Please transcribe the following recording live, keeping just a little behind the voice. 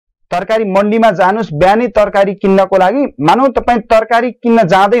तरकारी मण्डीमा जानुस् बिहानै तरकारी किन्नको लागि, मानौ तपाईँ तरकारी किन्न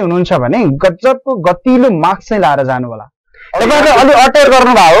जाँदै हुनुहुन्छ भने गजबको गतिलो मास्क चाहिँ लाएर जानु होला। तपाईँले अलि अटेर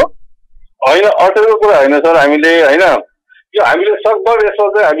गर्नुभयो होइन? अटेरको कुरा होइन सर, हामीले होइन यो हामीले सकभर यसो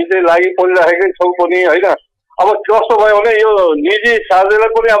चाहिँ हामी चाहिँ लागि परिराखेकै छौँ पनि होइन। अब कस्तो भयो भने यो निजी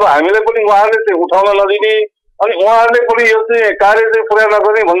साझेलाई पनि अब हामीले पनि उहाँहरूले चाहिँ उठाउन नदिने अनि उहाँहरूले पनि यो चाहिँ कार्य चाहिँ पुरा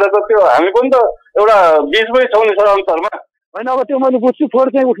नगर्ने भन्दा त त्यो हामी पनि त एउटा बिचमै छौँ नि सर अन्तरमा होइन। अब त्यो मैले बुझ्छु, फोहोर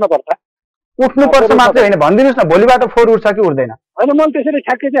चाहिँ उठ्नुपर्छ मात्रै होइन, भनिदिनुहोस् न भोलिबाट फोहोर उठ्छ कि उठ्दैन? होइन, मैले त्यसरी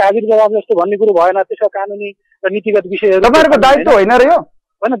ठ्याक्कै चाहिँ हाजिर जवाब जस्तो भन्ने कुरो भएन। त्यसको कानुनी र नीतिगत विषयहरू तपाईँहरूको दायित्व होइन र यो?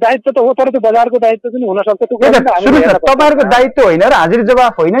 होइन, दायित्व त हो, तर त्यो बजारको दायित्व पनि हुनसक्छ। तपाईँहरूको दायित्व होइन र हाजिर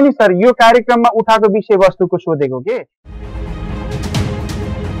जवाफ होइन नि सर, यो कार्यक्रममा उठाएको विषयवस्तुको सोधेको के?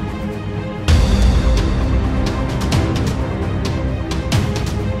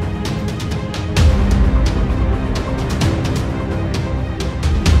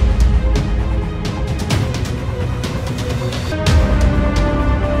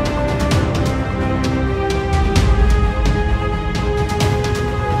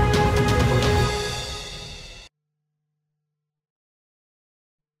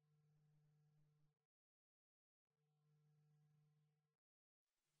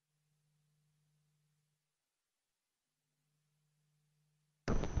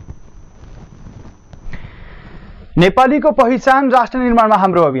 नेपालीको पहिचान राष्ट्र निर्माणमा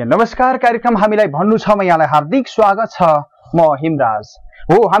हाम्रो अभियान। नमस्कार, कार्यक्रम हामीलाई भन्नु छ मा यहाँलाई हार्दिक स्वागत छ। म हिमराज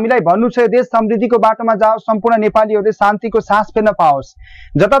हो। हामीलाई भन्नु छ देश समृद्धिको बाटोमा जाओस्, सम्पूर्ण नेपालीहरूले शान्तिको सास फेर्न पाओस्,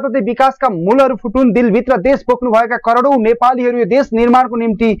 जताततै विकासका मूलहरू फुटुन्, दिलभित्र देश बोक्नु भएका करोडौं नेपालीहरू यो देश निर्माणको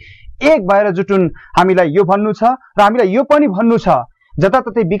निम्ति एक भएर जुटुन्। हामीलाई यो भन्नु छ र हामीलाई यो पनि भन्नु छ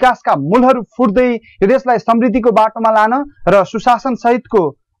जताततै विकासका मूलहरू फुट्दै यो देशलाई समृद्धिको बाटोमा लान र सुशासन सहितको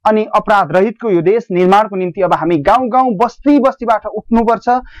अनि अपराध रहितको यो देश निर्माणको निम्ति अब हामी गाउँ गाउँ बस्ती बस्तीबाट उठ्नुपर्छ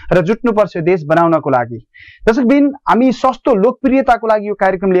र जुट्नुपर्छ यो देश बनाउनको लागि। दर्शकबिन, हामी सस्तो लोकप्रियताको लागि यो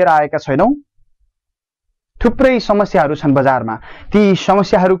कार्यक्रम लिएर आएका छैनौं। थुप्रै समस्याहरू छन् बजारमा, ती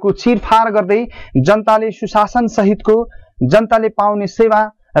समस्याहरूको चिरफार गर्दै जनताले सुशासन सहितको, जनताले पाउने सेवा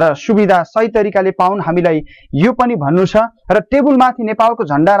र सुविधा सही तरिकाले पाउन्, हामीलाई यो पनि भन्नु छ। र टेबुलमाथि नेपालको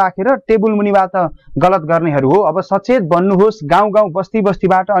झण्डा राखेर टेबुल मुनिबाट गलत गर्नेहरू हो अब सचेत बन्नुहोस्। गाउँ गाउँ बस्ती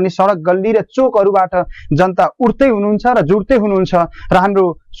बस्तीबाट अनि सडक गल्ली र चोकहरूबाट जनता उठ्दै हुनुहुन्छ र जुट्दै हुनुहुन्छ र हाम्रो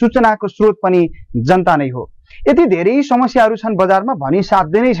सूचनाको स्रोत पनि जनता नै हो। यति धेरै समस्याहरू छन् बजारमा भनी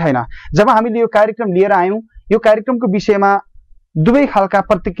साध्य नै छैन। जब हामीले यो कार्यक्रम लिएर आयौं, यो कार्यक्रमको विषयमा दुवै खालका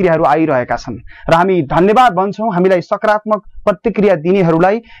प्रतिक्रियाहरू आइरहेका छन् र हामी धन्यवाद भन्छौं हामीलाई सकारात्मक प्रतिक्रिया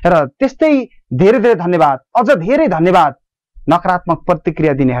दिनेहरूलाई र त्यस्तै धेरै धेरै धन्यवाद, अझ धेरै धन्यवाद नकारात्मक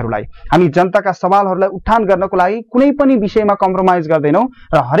प्रतिक्रिया दिनेहरूलाई। हामी जनताका सवालहरूलाई उठान गर्नको लागि कुनै पनि विषयमा कम्प्रोमाइज गर्दैनौं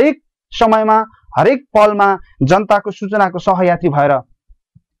र हरेक समयमा हरेक पलमा जनताको सूचनाको सहयात्री भएर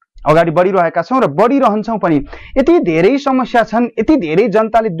अगाडि बढिरहेका छौं र बढिरहन्छौं पनि। यति धेरै समस्या छन्, यति धेरै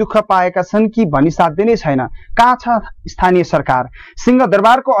जनताले दुःख पाएका छन् कि भनी साध्य नै छैन। कहाँ छ स्थानीय सरकार?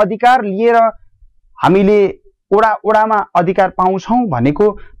 सिंहदरबारको अधिकार लिएर हामीले ओडा ओडामा अधिकार पाउँछौं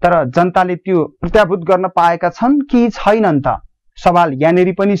भनेको, तर जनताले त्यो प्रत्याभूत गर्न पाएका छन् कि छैनन् त? सवाल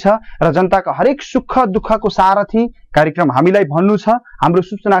यहाँनेरि पनि छ र जनताका हरेक सुख दुःखको सारथी कार्यक्रम हामीलाई भन्नु छ। हाम्रो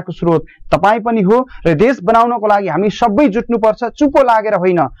सूचनाको स्रोत तपाई पनि हो र देश बनाउनको लागि हामी सबै जुट्नुपर्छ। चुपो लागेर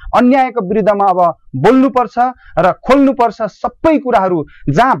होइन, अन्यायको विरुद्धमा अब बोल्नुपर्छ र खोल्नुपर्छ सबै कुराहरू।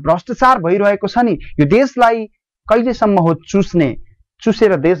 जहाँ भ्रष्टाचार भइरहेको छ नि, यो देशलाई कहिलेसम्म हो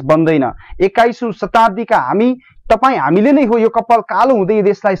चुसेर देश बन्दैन। 21औं शताब्दीका हामीले नै हो यो कपाल कालो हुँदै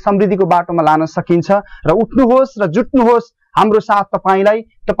देशलाई समृद्धिको बाटोमा लान सकिन्छ। र उठ्नुहोस् र जुट्नुहोस्। हाम्रो साथ तपाईलाई,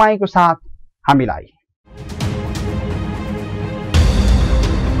 तपाईको साथ हामीलाई।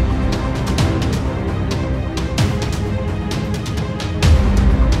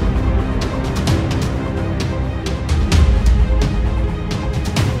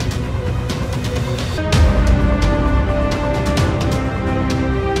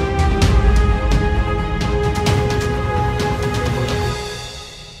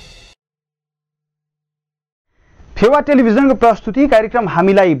 फेवा टेलिभिजनको प्रस्तुति कार्यक्रम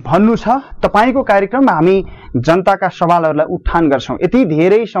हामीलाई भन्नु छ। तपाईको कार्यक्रममा हामी जनताका सवालहरूलाई उठान गर्छौं। यति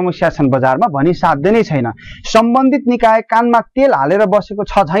धेरै समस्या छन् बजारमा भनी साध्य नै छैन। सम्बन्धित निकाय कानमा तेल हालेर बसेको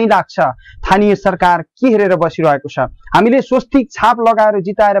छ झैं लाग्छ। स्थानीय सरकार के हेरेर बसिरहेको छ? हामीले स्वस्तिक छाप लगाएर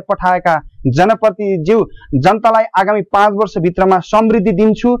जिताएर पठाएका जनप्रतिनिधिज्यू जनतालाई आगामी 5 वर्षभित्रमा समृद्धि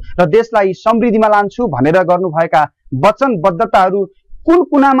दिन्छु र देशलाई समृद्धिमा लान्छु भनेर गर्नुभएका वचनबद्धताहरू कुन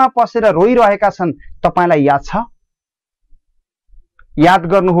कुनामा पसेर रोइरहेका छन्? तपाईलाई याद छ? याद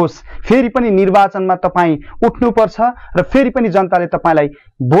गर्नुहोस्, फेरि पनि निर्वाचनमा तपाईँ उठ्नुपर्छ र फेरि पनि जनताले तपाईँलाई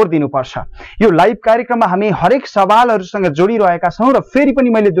भोट दिनुपर्छ। यो लाइभ कार्यक्रममा हामी हरेक सवालहरूसँग जोडिरहेका छौँ र फेरि पनि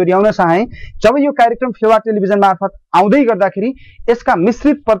मैले दोहोऱ्याउन चाहे, जब यो कार्यक्रम फेवा टेलिभिजन मार्फत आउँदै गर्दाखेरि यसका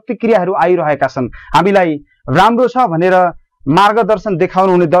मिश्रित प्रतिक्रियाहरू आइरहेका छन्। हामीलाई राम्रो छ भनेर मार्गदर्शन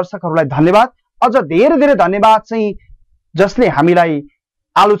देखाउनुहुने दर्शकहरूलाई धन्यवाद। अझ धेरै धेरै धन्यवाद चाहिँ जसले हामीलाई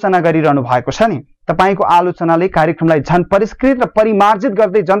आलोचना गरिरहनु भएको छ नि। तपाईको आलोचनाले कार्यक्रमलाई झन परिष्कृत र परिमार्जित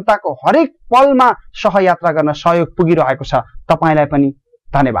गर्दै जनताको हरेक पलमा सहयात्रा गर्न सहयोग पुगिरहेको छ। तपाईलाई पनि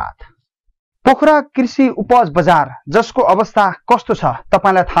धन्यवाद। पोखरा कृषि उपज बजार जसको अवस्था कस्तो छ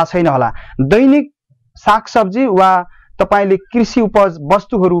तपाईलाई थाहा छैन होला। दैनिक सागसब्जी वा तपाईले कृषि उपज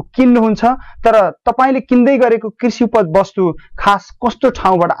वस्तुहरू किन्नुहुन्छ, तर तपाईले किन्दै गरेको कृषि उपज वस्तु खास कस्तो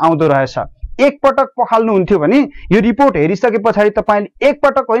ठाउँबाट आउँदो रहेछ? एक पटक पखाल्नुहुन्थ्यो भने यो रिपोर्ट हेरिसके पछाडि तपाईले एक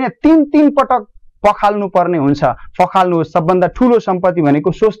पटक होइन 3 पटक पखाल्नु पर्ने हुन्छ। पखाल्नु सबभन्दा ठूलो सम्पत्ति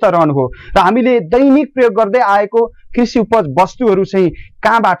भनेको स्वस्थ रहनु हो र हामीले दैनिक प्रयोग गर्दै आएको कृषि उपज वस्तुहरू चाहिँ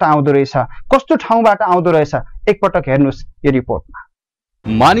कहाँबाट आउँदो रहेछ, कस्तो ठाउँबाट आउँदो रहेछ, एकपटक हेर्नुस् यो रिपोर्टमा।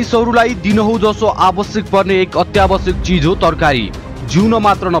 मानिसहरूलाई दिनहु जसो आवश्यक पर्ने एक अत्यावश्यक चीज हो तरकारी। जिउन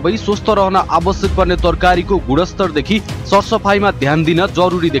मात्र नभई स्वस्थ रहन आवश्यक पर्ने तरकारीको गुणस्तरदेखि सरसफाइमा ध्यान दिन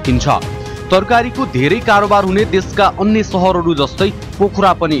जरुरी देखिन्छ। तरकारीको धेरै कारोबार हुने देशका अन्य शहरहरू जस्तै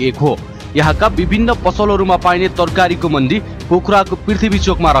पोखरा पनि एक हो। यहाँका विभिन्न पसलहरूमा पाइने तरकारीको मन्डी पोखराको पृथ्वी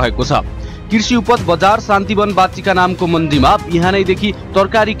चोकमा रहेको छ। कृषि उपज बजार शान्तिवन बाचिका नामको मन्डीमा बिहानैदेखि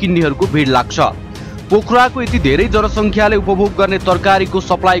तरकारी किन्नेहरूको भिड लाग्छ। पोखराको यति धेरै जनसङ्ख्याले उपभोग गर्ने तरकारीको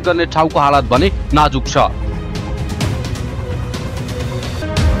सप्लाई गर्ने ठाउँको हालत भने नाजुक छ।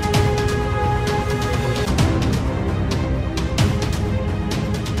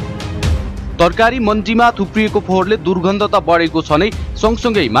 तरकारी मन्डीमा थुप्रिएको फोहोरले दुर्गन्ध त बढेको छ नै,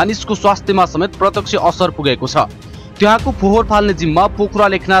 सँगसँगै मानिसको स्वास्थ्यमा समेत प्रत्यक्ष असर पुगेको छ। त्यहाँको फोहोर फाल्ने जिम्मा पोखरा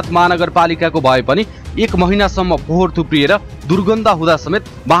लेखनाथ महानगरपालिकाको भए पनि 1 महिनासम्म फोहोर थुप्रिएर दुर्गन्ध हुँदा समेत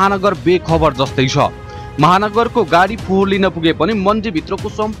महानगर बेखबर जस्तै छ। महानगरको गाडी फोहोर लिन पुगे पनि मन्डीभित्रको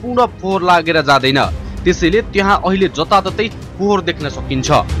सम्पूर्ण फोहोर लागेर जाँदैन। त्यसैले त्यहाँ अहिले जताततै फोहोर देख्न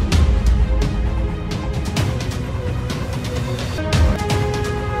सकिन्छ।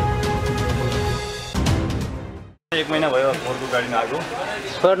 एक महिना भयो फोहोरको गाडी नआएको।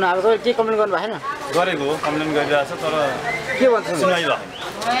 फोहोर नआएको त के कम्प्लेन गर्नु भएन? गरेको हो, कम्प्लेन गरिरहेछ, तर के भन्छ सुनाइ भएन।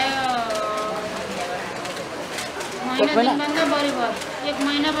 एक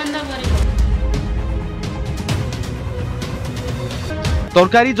महिना भन्दा बढी।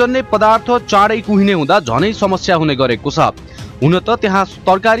 तरकारी जन्य पदार्थ चाँडै कुहिने हुँदा झनै समस्या हुने गरेको छ। हुन त त्यहाँ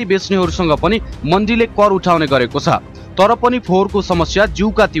तरकारी बेच्नेहरूसँग पनि मन्डीले कर उठाउने गरेको छ, तर पनि फोहोरको समस्या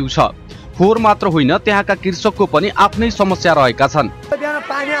जिउका तिउ छ। फोहोर मात्र होइन, त्यहाँका कृषकको पनि आफ्नै समस्या रहेका छन्। बिहान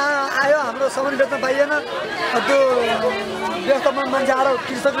पानी आयो, हाम्रो सामान बेच्न पाइएन। त्यो व्यवस्थापन मान्छे आएर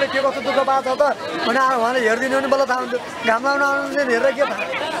कृषकले के कस्तो दुःख पाएको छ त भने उहाँले हेरिदिनु भने बल्ल थाहा हुन्थ्यो। घाम लाउन आउनु हेरेर के थाहा।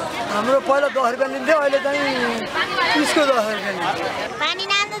 हाम्रो पहिला 10 रुपियाँ लिन्थ्यो, अहिले चाहिँ 30 को 10 रुपियाँ। पानी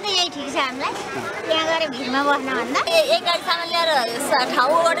नाच्दा त यही ठिक छ हामीलाई। त्यहाँ गएर भिडमा बस्नुभन्दा एक गाडी सामान ल्याएर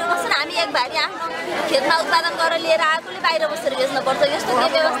ठाउँ ओगटेर बस्छन्। हामी एक भारी आफ्नो खेतमा उत्पादन गरेर लिएर आएकोले बाहिर बसेर बेच्नुपर्छ। यस्तो के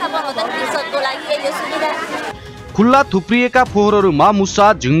व्यवस्थापन हुँदैन कृषकको लागि यो सुविधा। खुल्ला थुप्रिएका फोहोरहरूमा मुसा,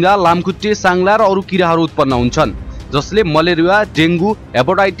 झिङ्गा, लामखुट्टे, साङ्ला र अरू किराहरू उत्पन्न हुन्छन्, जसले मलेरिया, डेङ्गु,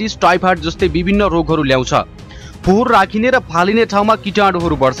 हेपाटाइटिस, टाइफाइड जस्तै विभिन्न रोगहरू ल्याउँछ। फोहोर राखिने र फालिने ठाउँमा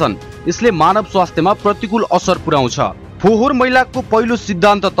कीटाणुहरू बढ्छन्। यसले मानव स्वास्थ्यमा प्रतिकूल असर पुर्याउँछ। फोहोर मैलाको पहिलो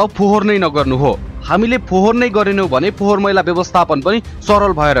सिद्धान्त त फोहोर नै नगर्नु हो। हामीले फोहोर नै गरेनौँ भने फोहोर मैला व्यवस्थापन पनि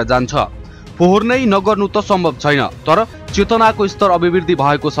सरल भएर जान्छ। फोहोर नै नगर्नु त सम्भव छैन, तर चेतनाको स्तर अभिवृद्धि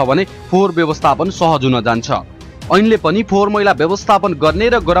भएको छ भने फोहोर व्यवस्थापन सहज हुन जान्छ। ऐनले पनि फोहोर मैला व्यवस्थापन गर्ने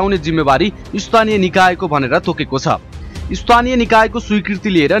र गराउने जिम्मेवारी स्थानीय निकायको भनेर तोकेको छ। स्थानीय निकायको स्वीकृति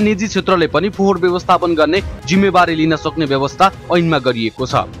लिएर निजी क्षेत्रले पनि फोहोर व्यवस्थापन गर्ने जिम्मेवारी लिन सक्ने व्यवस्था ऐनमा गरिएको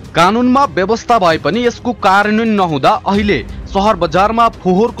छ। कानुनमा व्यवस्था भए पनि यसको कार्यान्वयन नहुँदा अहिले शहर बजारमा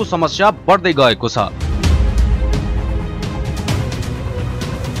फोहोरको समस्या बढ्दै गएको छ।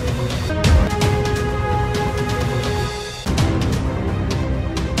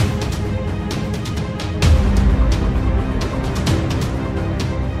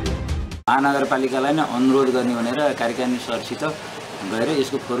 महानगरपालिकालाई नै अनुरोध गर्ने भनेर कार्यकारिणी सरसित गएर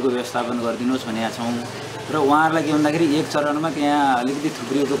यसको फोहोरको व्यवस्थापन गरिदिनुहोस् भनेका छौँ र उहाँहरूलाई के भन्दाखेरि एक चरणमा त्यहाँ अलिकति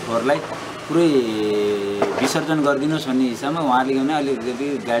थुप्रिएको फोहोरलाई पुरै विसर्जन गरिदिनुहोस् भन्ने हिसाबमा उहाँहरूले के भने अलिकति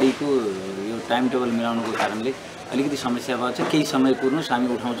गाडीको यो टाइम टेबल मिलाउनुको कारणले अलिकति समस्या भएको छ। केही समय कुर्नुहोस्, हामी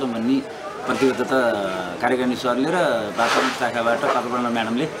उठाउँछौँ भन्ने प्रतिबद्धता कार्यकारिणी सरले र वातावरण शाखाबाट कल्पना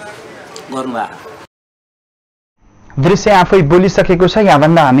म्याडमले गर्नुभएको। दृश्य आफै बोलिसकेको छ,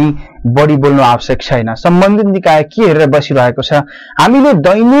 यहाँभन्दा हामी बढी बोल्नु आवश्यक छैन। सम्बन्धित निकाय के हेरेर बसिरहेको छ, हामीले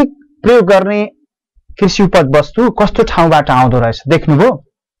दैनिक प्रयोग गर्ने कृषि उपज वस्तु कस्तो ठाउँबाट आउँदो रहेछ देख्नुभयो?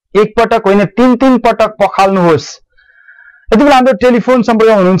 एक पटक होइन 3 पटक पखाल्नुहोस्। यति बेला हाम्रो टेलिफोन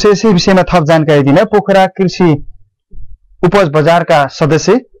सम्पर्कमा हुनुहुन्छ, यसै विषयमा थप जानकारी दिन पोखरा कृषि उपज बजारका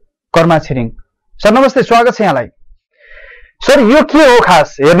सदस्य कर्मा छिरिङ सर, नमस्ते, स्वागत छ यहाँलाई। सर, यो के हो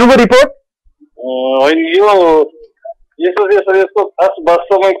खास हेर्नुभयो रिपोर्ट? यसको खास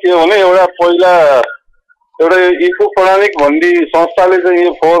वास्तवमा के हो भने एउटा पहिला एउटा इको प्रणालिक भन्ने संस्थाले चाहिँ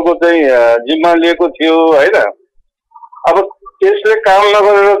यो फोहोरको चाहिँ जिम्मा लिएको थियो होइन। अब त्यसले काम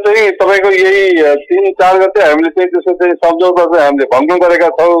नगरेर चाहिँ तपाईँको यही 3-4 गते हामीले चाहिँ त्यसको चाहिँ सम्झौता चाहिँ हामीले भङ्ग गरेका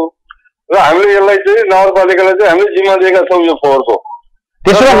छौँ र हामीले यसलाई चाहिँ नगरपालिकालाई चाहिँ हामीले जिम्मा दिएका छौँ यो फोहोरको।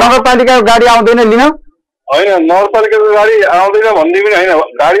 त्यसो भए नगरपालिकाको गाडी आउँदैन लिन? होइन, नगरपालिकाको गाडी आउँदैन भन्ने पनि होइन,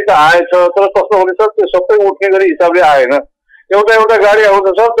 गाडी त आएछ, तर कस्तो हुनेछ त्यो सबै उठ्ने गरी हिसाबले आएन। एउटा गाडी आउँछ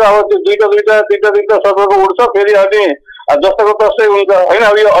सर, त्यो अब त्यो दुईटा सदरको उठ्छ, फेरि अनि जस्तोको तस्तै हुन्छ होइन।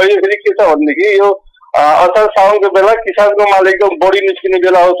 अब यो अहिले फेरि के छ भनेदेखि यो असार साउनको बेला किसानको माल एकदम बढी निस्किने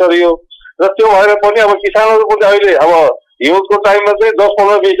बेला हो सर यो, र त्यो भएर पनि अब किसानहरू पनि अहिले अब हिउँदको टाइममा चाहिँ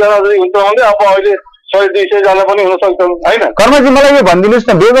 10-15-20 जना जति हुन्छ भने अब अहिले 100-200 जना पनि हुन सक्छन् होइन। कर्मजी, मलाई यो भनिदिनुहोस्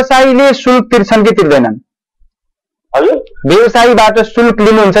न, व्यवसायीले शुल्क तिर्छन् कि तिर्दैनन्? हजुर, व्यवसायीबाट शुल्क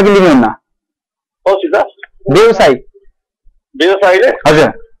लिनुहुन्छ कि लिनुहुन्न? व्यवसायीले हजुर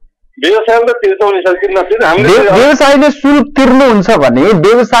व्यवसायले तिर्छौँ नि सर, किन नतिर्ने? हामीले व्यवसायीले शुल्क तिर्नुहुन्छ भने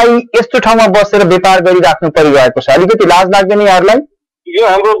व्यवसायी यस्तो ठाउँमा बसेर व्यापार गरिराख्नु परिरहेको छ, अलिकति लाज लाग्दैन यहाँहरूलाई? यो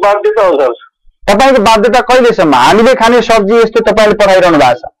हाम्रो बाध्यता हो सर। तपाईँको बाध्यता कहिलेसम्म? हामीले खाने सब्जी यस्तो तपाईँले पठाइरहनु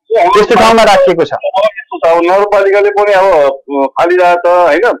भएको छ, यस्तो ठाउँमा राखिएको छ। नगरपालिकाले पनि अब फालिरहेको छ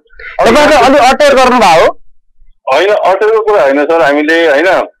होइन। तपाईँले अलि अटेर गर्नुभयो होइन, अटेरको कुरा होइन सर, हामीले होइन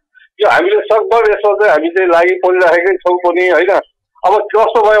यो हामीले सकभर यसमा चाहिँ हामी चाहिँ लागि परिराखेकै छौँ पनि होइन। अब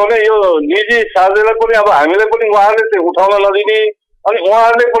कस्तो भयो भने यो निजी साझेलाई पनि अब हामीले पनि उहाँहरूले चाहिँ उठाउन नदिने, अनि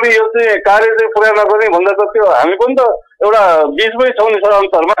उहाँहरूले पनि यो चाहिँ कार्य चाहिँ पुरा नगर्ने भन्दा त त्यो हामी पनि त एउटा बिचमै छौँ नि सर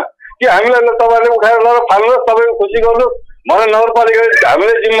अन्तरमा, कि हामीलाई तपाईँहरूले उठाएर ल फाल्नुहोस्, तपाईँको खुसी गर्नुहोस् भनेर नगरपालिकाले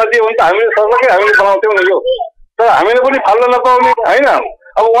हामीले जिम्मा दियो भने त हामीले सर्लकै हामीले बनाउँथ्यौँ नि यो, तर हामीले पनि फाल्न नपाउने होइन।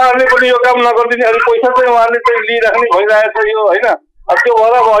 अब उहाँहरूले पनि यो काम नगरिदिने, अनि पैसा चाहिँ उहाँहरूले चाहिँ लिइराख्ने भइरहेको छ यो होइन। त्यो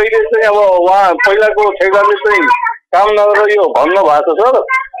भएर अब अहिले चाहिँ अब उहाँ पहिलाको ठेकेदारले चाहिँ काम नगरेर यो भन्नु भएको छ सर।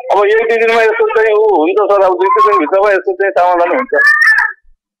 अब 1-2 दिनमा यस्तो चाहिँ हुन्छ सर, अब 2-3 दिनभित्रमा यस्तो चाहिँ समाधान हुन्छ।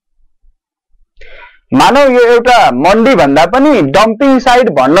 मानौ यो एउटा मन्डी भन्दा पनि डम्पिङ साइट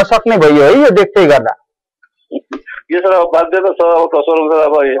भन्न सक्ने भयो है यो देख्दै गर्दा? यो सर अब बाध्यता छ, अब कसो हुन्छ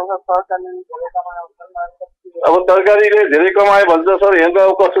अब तरकारीले धेरै कमायो भन्छ सर, हेर्नु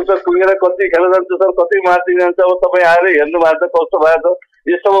अब कस्तो छ, पुगेर कति खेर जान्छ सर, कति मार्जिन जान्छ। अब तपाईँ आएर हेर्नु भएको छ कस्तो भएको छ,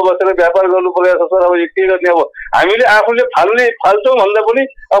 यस्तोमा बसेर व्यापार गर्नु परेको छ सर। अब के गर्ने, अब हामीले आफूले फाल्छौँ भन्दा पनि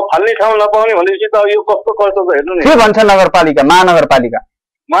अब फाल्ने ठाउँ नपाउने भनेपछि त यो कस्तो कष्ट छ हेर्नु नि। के भन्छ नगरपालिका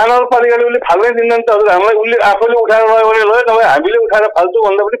महानगरपालिकाले उसले फाल्नै दिँदैन त हजुर, हामीलाई उसले आफूले उठाएर गयो भने ल, तपाईँ हामीले उठाएर फाल्छौँ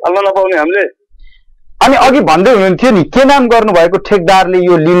भन्दा पनि फाल्न नपाउने हामीले। अनि अघि भन्दै हुनुहुन्थ्यो नि, के नाम गर्नुभएको ठेकदारले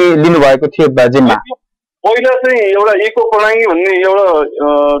यो लिनुभएको थियो जिम्मा? पहिला चाहिँ एउटा इको प्रणाली भन्ने एउटा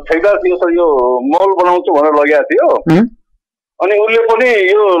ठेकदार थियो सर, यो मल बनाउँछु भनेर लगेको थियो, अनि उसले पनि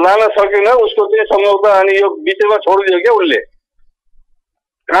यो लान सकेन, उसको चाहिँ सम्झौता अनि यो बिचमा छोडिदियो क्या, उसले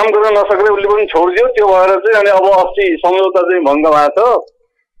काम गर्न नसकेर उसले पनि छोडिदियो। त्यो भएर चाहिँ अनि अब अस्ति सम्झौता चाहिँ भङ्ग भएको छ।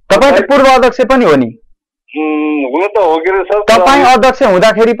 तपाईँ त पूर्व अध्यक्ष पनि हो नि? हुन त हो के सर, तपाईँ अध्यक्ष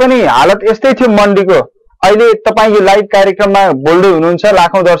हुँदाखेरि पनि हालत यस्तै थियो मन्डीको। अहिले तपाईँ यो लाइभ कार्यक्रममा बोल्दै हुनुहुन्छ,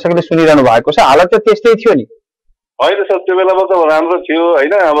 लाखौं दर्शकले सुनिरहनु भएको छ, हालत त त्यस्तै थियो नि? होइन सर, त्यो बेलामा त राम्रो थियो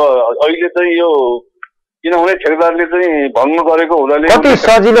होइन। अब अहिले चाहिँ यो किनभने ठेकेदारले चाहिँ भङ्ग गरेको हुनाले कति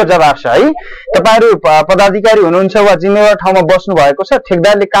सजिलो जवाब छ है। तपाईँहरू पदाधिकारी हुनुहुन्छ वा जिम्मेवार ठाउँमा बस्नु भएको छ,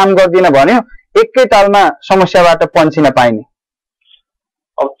 ठेकेदारले काम गर्दिन भन्यो, एकै तालमा समस्याबाट पन्चिन पाइने।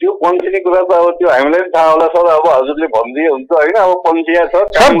 अब त्यो पन्चिने कुरा त अब त्यो हामीलाई पनि थाहा होला सर, अब हजुरले भनिदिए हुन्छ होइन। अब पन्चिया छ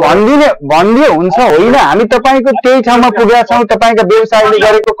सर, भनिदिए हुन्छ होइन, हामी तपाईँको त्यही ठाउँमा पुगेका छौँ। तपाईँका व्यवसायीले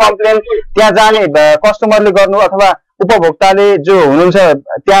गरेको कम्प्लेन त्यहाँ जाने कस्टमरले गर्नु अथवा उपभोक्ताले जो हुनुहुन्छ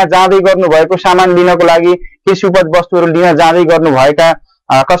त्यहाँ जाँदै गर्नुभएको सामान लिनको लागि कृषि उपज वस्तुहरू लिन जाँदै गर्नुभएका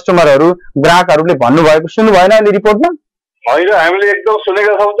कस्टमरहरू ग्राहकहरूले भन्नुभएको सुन्नु भएन अहिले रिपोर्टमा? होइन, हामीले एकदम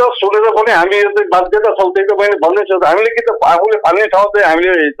सुनेका छौँ, सुनेर पनि हामी यो चाहिँ बाध्यता छौँ, त्यही त मैले भन्दैछु। हामीले कि त आफूले फाल्ने ठाउँ चाहिँ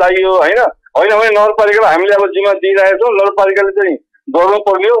हामीले चाहियो होइन भने नगरपालिकालाई हामीले अब जिम्मा दिइरहेको छौँ। नगरपालिकाले चाहिँ गर्नु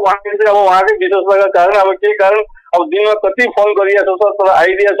पर्ने हो, उहाँले चाहिँ अब उहाँकै विश्वासका कारण अब केही कारण अब दिनमा कति फोन गरिरहेको छ तर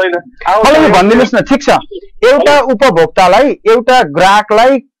आइडिया छैन। भनिदिनुहोस् न, ठिक छ, एउटा उपभोक्तालाई एउटा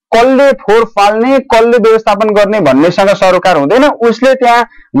ग्राहकलाई कसले फोहोर फाल्ने कसले व्यवस्थापन गर्ने भन्नेसँग सरोकार हुँदैन। उसले त्यहाँ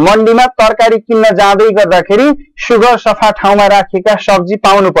मन्डीमा तरकारी किन्न जाँदै गर्दाखेरि सुगर सफा ठाउँमा राखेका सब्जी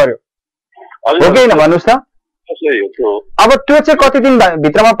पाउनु पर्यो, हो कि होइन भन्नुहोस् त? अब त्यो चाहिँ कति दिन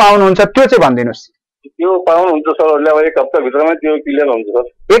भित्रमा पाउनुहुन्छ त्यो चाहिँ भनिदिनुहोस्। त्यो पाउनुहुन्छ सर, अब 1 हप्ताभित्रमै त्यो क्लियर हुन्छ सर।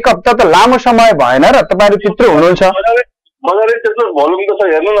 1 हप्ता त लामो समय भएन र तपाईँहरू त्यत्रो हुनुहुन्छ। मजाले त्यत्रो भोल्युम त छ,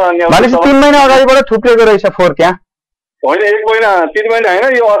 हेर्नु न। भनेपछि 3 महिना अगाडिबाट थुप्रेको रहेछ फोहोर त्यहाँ? होइन 1 महिना 3 महिना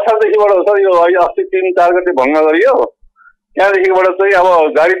होइन, यो 18देखिबाट हो सर। यो अस्ति 3-4 गते भङ्ग गरियो, त्यहाँदेखिबाट चाहिँ अब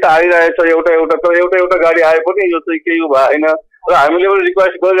गाडी त आइरहेछ एउटा गाडी आए पनि यो चाहिँ केही भएन र हामीले पनि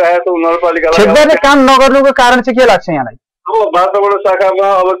रिक्वेस्ट गरिरहेका छौँ नगरपालिकालाई। ठेकदारले काम नगर्नुको कारण चाहिँ के लाग्छ यहाँलाई? अब बाटोबाट शाखामा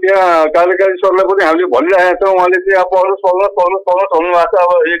अब त्यहाँ कार्यकारी सरलाई पनि हामीले भनिरहेका छौँ, उहाँले चाहिँ अब पढ्नुहोस् भन्नुभएको छ।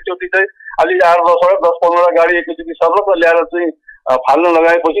 अब एकचोटि चाहिँ अलि 8-10-15 गाडी एकचोटि सर्लक्क ल्याएर चाहिँ फाल्न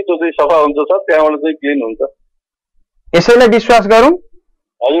लगाएपछि त्यो चाहिँ सफा हुन्छ सर, त्यहाँबाट चाहिँ क्लिन हुन्छ। यसैलाई विश्वास गरौँ।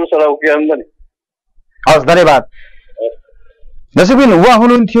 हजुर सर, अब के हुन्छ नि। हस्, धन्यवाद। दर्शकबिन, उहाँ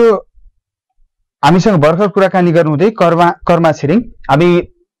हुनुहुन्थ्यो हामीसँग भर्खर कुराकानी गर्नुहुँदै कर्मा छिरिङ। हामी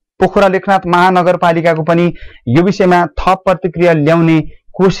पोखरा लेखनाथ महानगरपालिकाको पनि यो विषयमा थप प्रतिक्रिया ल्याउने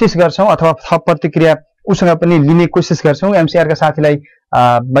कोसिस गर्छौं अथवा थप प्रतिक्रिया उसँग पनि लिने कोसिस गर्छौं। एमसीआरका साथीलाई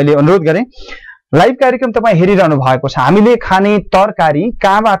मैले अनुरोध गरेँ, लाइभ कार्यक्रम तपाईँ हेरिरहनु भएको छ। हामीले खाने तरकारी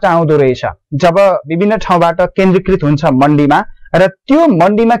कहाँबाट आउँदो रहेछ जब विभिन्न ठाउँबाट केन्द्रीकृत हुन्छ मण्डीमा, र त्यो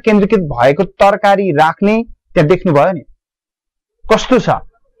मण्डीमा केन्द्रीकृत भएको तरकारी राख्ने त्यहाँ देख्नुभयो नि कस्तो छ।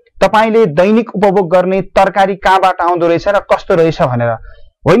 तपाईले दैनिक उपभोग गर्ने तरकारी कहाँबाट आउँदो रहेछ र कस्तो रहेछ भनेर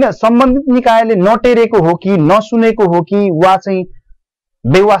होइन, सम्बन्धित निकायले नटेरेको हो कि नसुनेको हो कि वा चाहिँ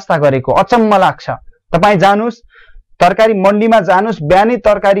बेवास्ता गरेको अचम्म लाग्छ। तपाईँ जानुस् तरकारी मण्डीमा जानुस्, बिहानै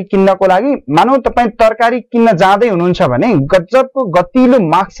तरकारी किन्नको लागि, मानौ तपाईँ तरकारी किन्न जाँदै हुनुहुन्छ भने गजबको गतिलो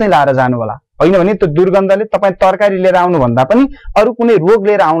मास्क चाहिँ लाएर जानु होला, होइन भने त्यो दुर्गन्धले तपाईँ तरकारी लिएर आउनु भन्दा पनि अरू कुनै रोग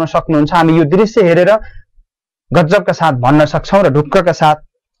लिएर आउन सक्नुहुन्छ। हामी यो दृश्य हेरेर गजबका साथ भन्न सक्छौं र ढुक्कका साथ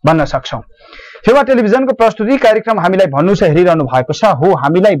भन्न सक्छौं। फेवा टेलिभिजनको प्रस्तुति कार्यक्रम हामीलाई भन्नु छ हेरिरहनु भएको छ। हो,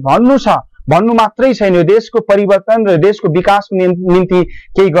 हामीलाई भन्नु छ, भन्नु मात्रै छैन, यो देशको परिवर्तन र देशको विकासको निम्ति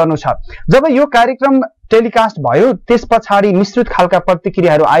केही गर्नु छ। जब यो कार्यक्रम टेलिकास्ट भयो त्यस पछाडि मिश्रित खालका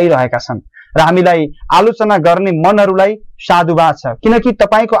प्रतिक्रियाहरू आइरहेका छन् र हामीलाई आलोचना गर्ने मनहरूलाई साधुवाद छ, किनकि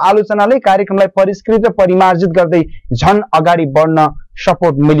तपाईको आलोचनाले कार्यक्रमलाई परिष्कृत र परिमार्जित गर्दै झन अगाडि बढ्न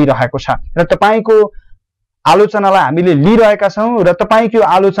सपोर्ट मिलिरहेको छ र तपाईको आलोचनालाई हामीले लिइरहेका छौं र तपाईको यो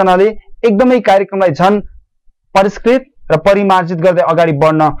आलोचनाले एकदमै कार्यक्रमलाई झन परिष्कृत र परिमार्जित गर्दै अगाडि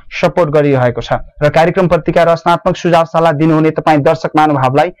बढ्न सपोर्ट गरिरहेको छ र कार्यक्रम प्रतिका रचनात्मक सुझाव सल्लाह दिनुहुने तपाईँ दर्शक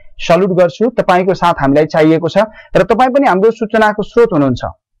महानुभावलाई सल्युट गर्छु। तपाईको साथ हामीलाई चाहिएको छ र तपाईँ पनि हाम्रो सूचनाको स्रोत हुनुहुन्छ।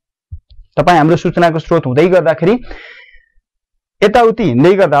 तपाईँ हाम्रो सूचनाको स्रोत हुँदै गर्दाखेरि यताउति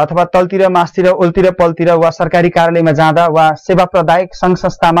हिँड्दै गर्दा अथवा तलतिर मासतिर ओल्तिर पलतिर वा सरकारी कार्यालयमा जाँदा वा सेवा प्रदायक संघ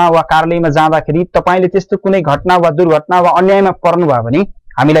संस्थामा वा कार्यालयमा जाँदाखेरि तपाईले त्यस्तो कुनै घटना वा दुर्घटना वा अन्यायमा पर्नुभयो भने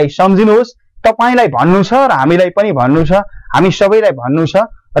हामीलाई सम्झिनुहोस्। तपाईलाई भन्नु छ र हामीलाई पनि भन्नु छ, हामी सबैलाई भन्नु छ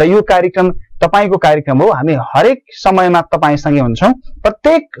र यो कार्यक्रम तपाईको कार्यक्रम हो। हामी हरेक समयमा तपाईसँगै हुन्छौं।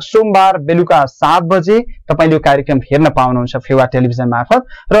 प्रत्येक सोमबार बेलुका 7 बजे तपाईले यो कार्यक्रम हेर्न पाउनुहुन्छ फेवा टेलिभिजन मार्फत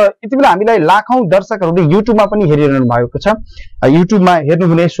र यति बेला हामीलाई लाखौं दर्शकहरूले युट्युबमा पनि हेरिरहनु भएको छ। युट्युबमा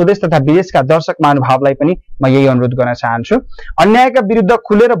हेर्नुहुने स्वदेश तथा विदेशका दर्शक महानुभावलाई पनि म यही अनुरोध गर्न चाहन्छु, अन्यायका विरुद्ध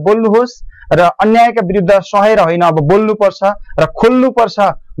खुलेर बोल्नुहोस् र अन्यायका विरुद्ध सहेर होइन, अब बोल्नुपर्छ र खोल्नुपर्छ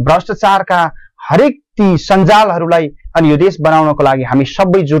भ्रष्टाचारका हरेक ती सञ्जालहरूलाई अनि यो देश बनाउनको लागि हामी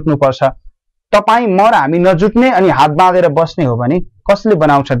सबै जुट्नुपर्छ। तपाईँ म र हामी नजुट्ने अनि हात बाँधेर बस्ने हो भने कसले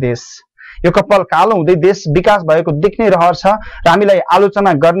बनाउँछ देश? यो कपाल कालो हुँदै देश विकास भएको देख्ने रहर छ र हामीलाई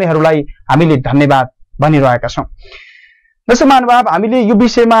आलोचना गर्नेहरूलाई हामीले धन्यवाद भनिरहेका छौं। दर्शक महानुभाव, हामीले यो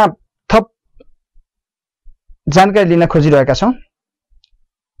विषयमा थप जानकारी लिन खोजिरहेका छौं।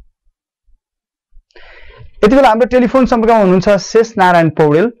 यति बेला हाम्रो टेलिफोन सम्पर्कमा हुनुहुन्छ शेष नारायण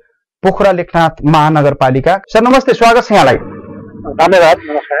पौडेल, पोखरा लेखनाथ महानगरपालिका। सर नमस्ते, स्वागत छ यहाँलाई। धन्यवाद।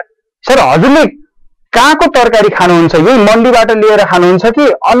 नमस्कार सर, हजुरले कहाँको तरकारी खानुहुन्छ? यही मण्डीबाट लिएर खानुहुन्छ कि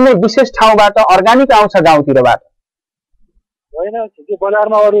अन्य विशेष ठाउँबाट अर्गानिक आउँछ गाउँतिरबाट? होइन,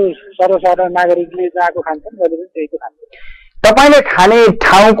 बजारमा अरू सर्वसाधारण नागरिकले जहाँको खान्छन् मैले पनि त्यहीको खान्छु। तपाईले खाने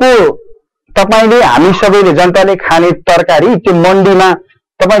ठाउँको, तपाईले हामी सबैले जनताले खाने तरकारी त्यो मण्डीमा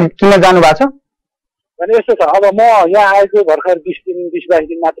तपाईँ किन जानु भएको छ? भने यस्तो छ, अब म यहाँ आएको भर्खर 20-22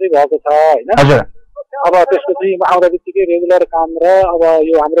 दिन मात्रै भएको छ होइन। हजुर। अब त्यसपछि आउँदा बित्तिकै रेगुलर काम र अब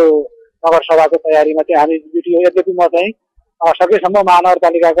यो हाम्रो नगरसभाको तयारीमा चाहिँ हामी जुटियो। यद्यपि म चाहिँ सकेसम्म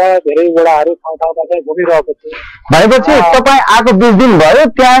महानगरपालिकाका धेरै वडाहरू ठाउँमा चाहिँ घुमिरहेको छु। भनेपछि तपाईँ आएको 20 दिन भयो,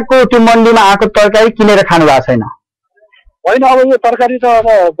 त्यहाँको त्यो मण्डीमा आएको तरकारी किनेर खानु भएको छैन? होइन अब यो तरकारी त अब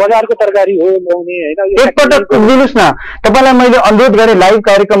बजारको तरकारी हो ल्याउने होइन। एकपटक दिनुहोस् न, तपाईँलाई मैले अनुरोध गरेँ लाइभ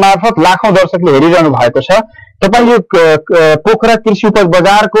कार्यक्रम मार्फत लाखौँ दर्शकले हेरिरहनु भएको छ, तपाईँ यो पोखरा कृषि उपज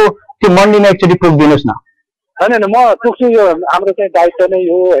बजारको त्यो मन्डीमा एकचोटि पुगिदिनुहोस् न। होइन म पुग्छु, यो हाम्रो चाहिँ दायित्व नै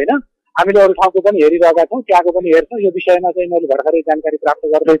हो होइन। हामीले अरू ठाउँको पनि हेरिरहेका छौँ, त्यहाँको पनि हेर्छौँ। यो विषयमा चाहिँ मैले भर्खरै जानकारी प्राप्त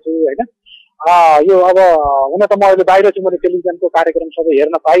गर्दैछु होइन। यो अब हुन त म अहिले बाहिर छु, मैले टेलिभिजनको कार्यक्रम सबै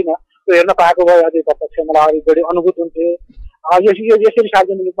हेर्न पाइनँ। त्यो हेर्न पाएको भए अझै प्रत्यक्ष मलाई अलिक बढी अनुभूत हुन्थ्यो। यसरी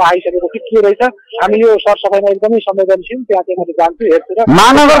सार्वजनिक रूपमा आइसकेपछि के रहेछ, हामी यो सरसफाइमा एकदमै संवेदनशील, त्यहाँ चाहिँ मैले जान्छु हेर्छु। र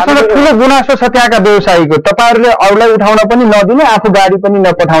महानगरसँग ठुलो गुनासो छ त्यहाँका व्यवसायीको, तपाईँहरूले अरूलाई उठाउन पनि नदिने, आफू गाडी पनि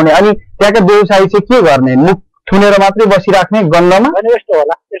नपठाउने, अनि त्यहाँका व्यवसायी चाहिँ के गर्ने, मुख थुनेर मात्रै बसिराख्ने गन्धमा?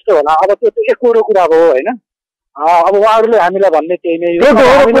 यस्तो होला अब त्यो एक कुरो कुरा हो होइन। अब उहाँहरूले हामीलाई भन्ने त्यही नै हो।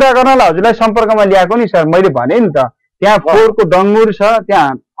 त्यो कुरा गर्नलाई हजुरलाई सम्पर्कमा ल्याएको नि सर, मैले भने नि त त्यहाँ फोहोरको डङ्गुर छ, त्यहाँ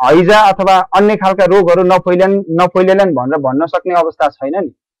हैजा अथवा अन्य खालका रोगहरू नफैलिएलान् भनेर भन्न सक्ने अवस्था छैन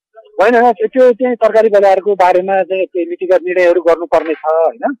नि। होइन त्यो चाहिँ तरकारी बजारको बारेमा चाहिँ केही नीतिगत निर्णयहरू गर्नुपर्ने छ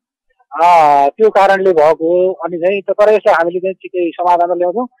होइन। त्यो कारणले भएको हो। अनि चाहिँ तर यसो हामीले चाहिँ ठिकै समाधानमा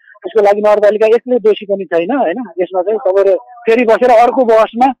ल्याउँछौँ। त्यसको लागि नगरपालिका एक्लै दोषी पनि छैन होइन। यसमा चाहिँ तपाईँहरू फेरि बसेर अर्को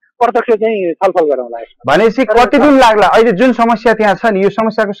बहसमा प्रत्यक्ष चाहिँ छलफल गरौँला। भनेपछि कति दिन लाग्ला? अहिले जुन समस्या त्यहाँ छ नि, यो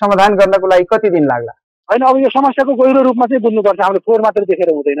समस्याको समाधान गर्नको लागि कति दिन लाग्ला? होइन अब यो समस्याको गहिरो रूपमा चाहिँ बुझ्नुपर्छ। हामीले फोहोर मात्रै देखेर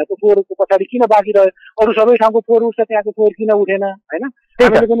हुँदैन। त्यो फोहोरको पछाडि किन बाँकी रह्यो, अरू सबै ठाउँको फोहोर उठ्छ, त्यहाँको फोहोर किन उठेन होइन।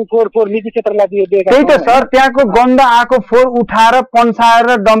 हामीले पनि फोहोर निजी क्षेत्रलाई दिएका। त्यही त सर, त्यहाँको गन्ध आएको फोहोर उठाएर पन्साएर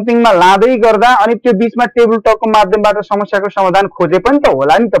डम्पिङमा लाँदै गर्दा अनि त्यो बिचमा टेबल टकको माध्यमबाट समस्याको समाधान खोजे पनि त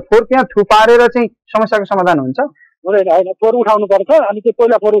होला नि त। फोहोर त्यहाँ थुपारेर चाहिँ समस्याको समाधान हुन्छ? होइन फोहोर उठाउनु पर्छ। अनि त्यो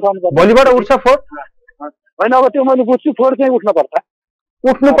पहिला फोहोर उठाउनु पर्छ। भोलिबाट उठ्छ फोहोर? होइन अब त्यो मैले बुझ्छु, फोहोर चाहिँ उठ्नुपर्छ।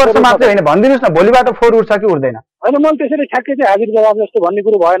 उठ्नुपर्छ मात्रै होइन, भनिदिनुहोस् न भोलिबाट फोहोर उठ्छ कि उठ्दैन? होइन मैले त्यसरी ठ्याक्कै चाहिँ हाजिर जवाब जस्तो भन्ने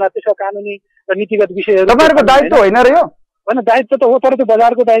कुरो भएन। त्यसको कानुनी र नीतिगत विषयहरू तपाईँहरूको दायित्व होइन र यो? होइन दायित्व त हो, तर त्यो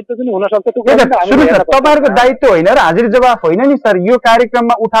बजारको दायित्व पनि हुनसक्छ। तपाईँहरूको दायित्व होइन र हाजिर जवाब होइन नि सर। यो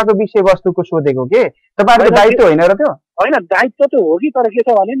कार्यक्रममा उठाएको विषयवस्तुको सोधेको के, तपाईँहरूको दायित्व होइन र त्यो? होइन दायित्व त हो कि, तर के छ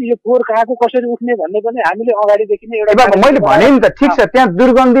भने नि यो फोहोर कहाँको कसरी उठ्ने भन्ने पनि हामीले अगाडिदेखि नै एउटा मैले भने नि त। ठिक छ, त्यहाँ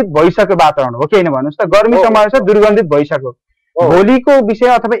दुर्गन्धित भइसक्यो वातावरण हो कि होइन भन्नुहोस् त? गर्मी समय छ, दुर्गन्धित भइसक्यो। भोलिको विषय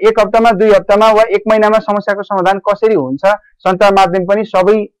अथवा एक हप्तामा, 2 हप्तामा वा 1 महिनामा समस्याको समाधान कसरी हुन्छ, सञ्चार माध्यम पनि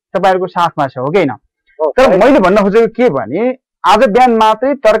सबै तपाईँहरूको साथमा छ हो कि होइन? तर मैले भन्न खोजेको के भने, आज बिहान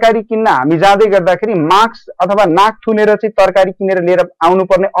मात्रै तरकारी किन्न हामी जाँदै गर्दाखेरि मास्क अथवा नाक थुनेर चाहिँ तरकारी किनेर लिएर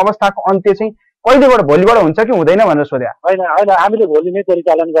आउनुपर्ने अवस्थाको अन्त्य चाहिँ कहिलेबाट, भोलिबाट हुन्छ कि हुँदैन भनेर सोध्या? होइन हामीले भोलि नै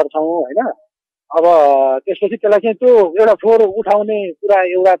परिचालन गर्छौँ होइन। अब त्यसपछि त्यसलाई चाहिँ त्यो एउटा फोहोर उठाउने कुरा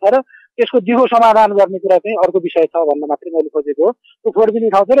एउटा छ र त्यसको दिगो समाधान गर्ने कुरा चाहिँ अर्को विषय छ भन्न मात्रै मैले खोजेको हो। त्यो फोहोर पनि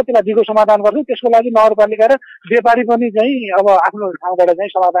उठाउँछ र त्यसलाई दिगो समाधान गर्छ। त्यसको लागि नगरपालिका र व्यापारी पनि चाहिँ अब आफ्नो ठाउँबाट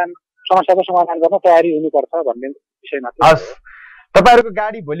चाहिँ समस्याको समाधान गर्न तयारी हुनुपर्छ भन्ने विषयमा। हस्, तपाईँहरूको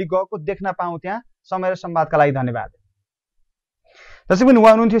गाडी भोलि गएको देख्न पाऊँ त्यहाँ। समय र संवादका लागि धन्यवाद। दर्शकबिन,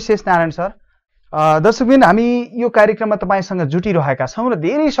 उहाँ हुनुहुन्थ्यो शेष नारायण सर। दर्शकबिन, हामी यो कार्यक्रममा तपाईँसँग जुटिरहेका छौँ र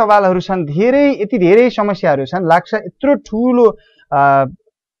धेरै सवालहरू छन्, यति धेरै समस्याहरू छन्, लाग्छ यत्रो ठुलो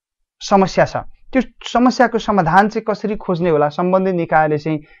समस्या छ। त्यो समस्याको समाधान चाहिँ कसरी खोज्ने होला, सम्बन्धित निकायले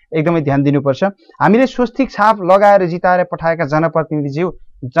चाहिँ एकदमै ध्यान दिनुपर्छ। हामीले स्वस्तिक छाप लगाएर जिताएर पठाएका जनप्रतिनिधिज्यू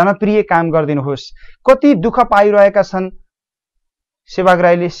जनप्रिय काम गरिदिनुहोस्। कति दुःख पाइरहेका छन्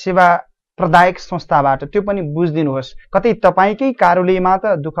सेवाग्राहीले सेवा प्रदायक संस्थाबाट, त्यो पनि बुझिदिनुहोस्। कतै तपाईँकै कार्यालयमा त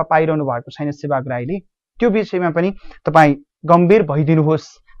दुःख पाइरहनु भएको छैन सेवाग्राहीले, त्यो विषयमा पनि तपाईँ गम्भीर भइदिनुहोस्।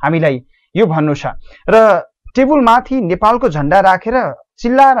 हामीलाई यो भन्नु छ। र टेबुलमाथि नेपालको झन्डा राखेर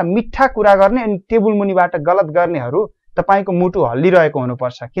चिल्लाएर मिठा कुरा गर्ने अनि टेबुल मुनिबाट गलत गर्नेहरू तपाईँको मुटु हल्लिरहेको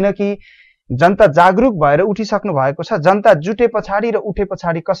हुनुपर्छ। किनकि जनता जागरुक भएर उठिसक्नु भएको छ। जनता जुटे पछाडि र उठे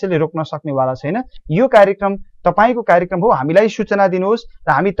पछाडि कसैले रोक्न सक्नेवाला छैन। यो कार्यक्रम तपाईँको कार्यक्रम हो, हामीलाई सूचना दिनुहोस्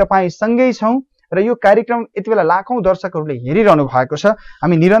र हामी तपाईँसँगै छौँ। र यो कार्यक्रम यति बेला लाखौँ दर्शकहरूले हेरिरहनु भएको छ।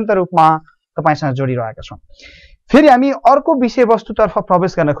 हामी निरन्तर रूपमा तपाईँसँग जोडिरहेका छौँ। फेरि हामी अर्को विषयवस्तुतर्फ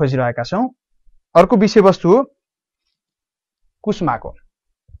प्रवेश गर्न खोजिरहेका छौँ। अर्को विषयवस्तु हो कुस्माको,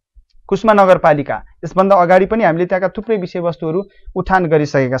 कुस्मा नगरपालिका। यसभन्दा अगाडि पनि हामीले त्यहाँका थुप्रै विषयवस्तुहरू उठान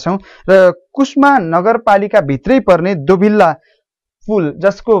गरिसकेका छौँ। र कुस्मा नगरपालिका भित्रै पर्ने दोबिल्ला पुल,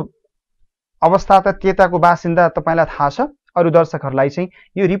 जसको अवस्था त त्यताको बासिन्दा तपाईँलाई थाहा छ, अरू दर्शकहरूलाई चाहिँ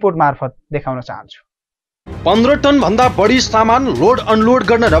यो रिपोर्ट मार्फत देखाउन चाहन्छु। 15 टन भन्दा बढी सामान लोड अनलोड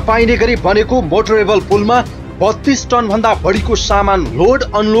गर्न नपाइने गरी बनेको मोटरेबल पुलमा 32 टन भन्दा बढीको सामान लोड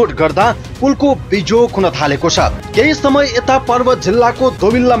अनलोड गर्दा पुलको बिजोग हुन थालेको छ। केही समय यता पर्वत जिल्लाको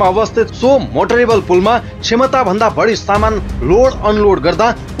दोबिल्लामा अवस्थित सो मोटरेबल पुलमा क्षमता भन्दा बढी सामान लोड अनलोड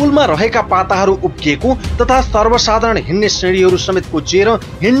गर्दा पुलमा रहेका पाताहरू उब्किएको तथा सर्वसाधारण हिँड्ने श्रेणीहरू समेत कुचिएर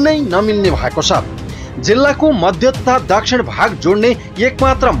हिँड्नै नमिल्ने भएको छ। जिल्लाको मध्य तथा दक्षिण भाग जोड्ने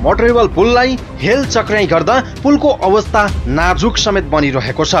एकमात्र मोटरेबल पुललाई हेल चक्राइ गर्दा पुलको अवस्था नाजुक समेत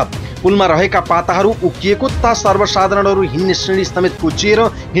बनिरहेको छ। पुलमा रहेका पाताहरू उक्किएको तथा सर्वसाधारणहरू हिँड्ने श्रेणी समेत कुचिएर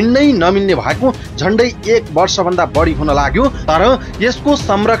हिँड्नै नमिल्ने भएको झन्डै 1 वर्षभन्दा बढी हुन लाग्यो। तर यसको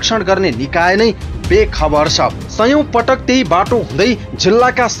संरक्षण गर्ने निकाय नै बेखबर छ। सयौं पटक त्यही बाटो हुँदै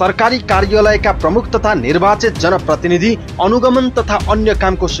जिल्लाका सरकारी कार्यालयका प्रमुख तथा निर्वाचित जनप्रतिनिधि अनुगमन तथा अन्य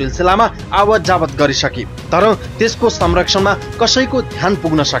कामको सिलसिलामा आवत जावत गरिसके, तर त्यसको संरक्षणमा कसैको ध्यान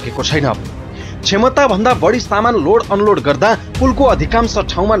पुग्न सकेको छैन। क्षमता भन्दा बढी सामान लोड अनलोड गर्दा पुलको अधिकांश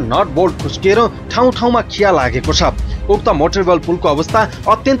ठाउँमा नट बोल्ट खुस्किएर ठाउँ ठाउँमा खिया लागेको छ। उक्त मोटरेबल पुलको अवस्था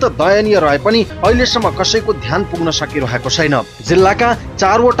अत्यन्त दयनीय रहे पनि अहिलेसम्म कसैको ध्यान पुग्न सकिरहेको छैन। जिल्लाका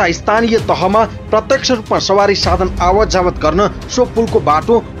 4वटा स्थानीय तहमा प्रत्यक्ष रूपमा सवारी साधन आवत जावत गर्न सो पुलको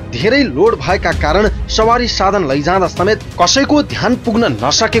बाटो धेरै लोड भएका कारण सवारी साधन लैजाँदा समेत कसैको ध्यान पुग्न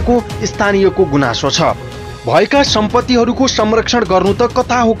नसकेको स्थानीयको गुनासो छ। भएका सम्पत्तिहरूको संरक्षण गर्नु त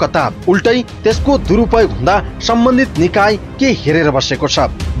कता हो कता, उल्टै त्यसको दुरुपयोग हुँदा सम्बन्धित निकाय के हेरेर बसेको छ।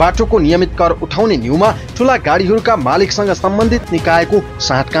 बाटोको नियमित कर उठाउने न्यूमा ठूला गाडीहरूका मालिकसँग सम्बन्धित निकायको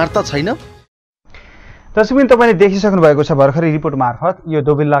साँठगाँठ त छैन। दर्शकबिन, तपाईले देखिसक्नु भएको छ भर्खरै रिपोर्ट मार्फत यो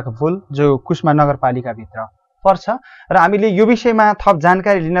दोबिल्लाको पुल जो कुस्मा नगरपालिकाभित्र पर्छ र हामीले यो विषयमा थप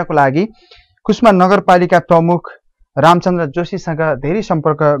जानकारी लिनको लागि कुस्मा नगरपालिका प्रमुख रामचन्द्र जोशीसँग धेरै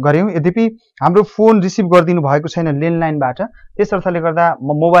सम्पर्क गर्यौं। यद्यपि हाम्रो फोन रिसिभ गरिदिनु भएको छैन ल्यान्डलाइनबाट, त्यसर्थले गर्दा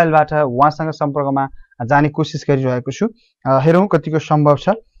म मोबाइलबाट उहाँसँग सम्पर्कमा जाने कोसिस गरिरहेको छु। हेरौँ कतिको सम्भव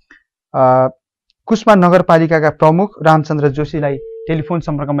छ। कुस्मा नगरपालिकाका प्रमुख रामचन्द्र जोशीलाई टेलिफोन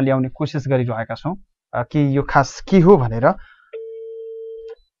सम्पर्कमा ल्याउने कोसिस गरिरहेका छौँ कि यो खास के हो भनेर।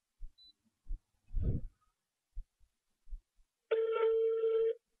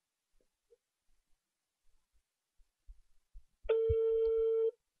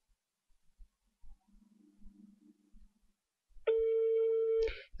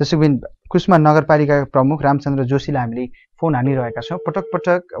 दर्शकबिन, कुस्मा नगरपालिकाका प्रमुख रामचन्द्र जोशीलाई हामीले फोन हानिरहेका छौँ। पटक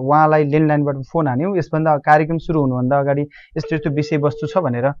पटक उहाँलाई ल्यान्डलाइनबाट फोन हान्यौँ। यसभन्दा कार्यक्रम सुरु हुनुभन्दा अगाडि यस्तो यस्तो विषयवस्तु छ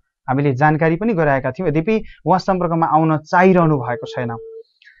भनेर हामीले जानकारी पनि गराएका थियौँ। यद्यपि उहाँ सम्पर्कमा आउन चाहिरहनु भएको छैन।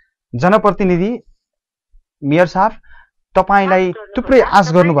 जनप्रतिनिधि मेयर साहब, तपाईलाई थुप्रै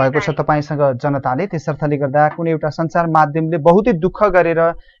आश गर्नुभएको छ तपाईसँग जनताले, त्यसर्थले गर्दा कुनै एउटा सञ्चार माध्यमले बहुतै दुःख गरेर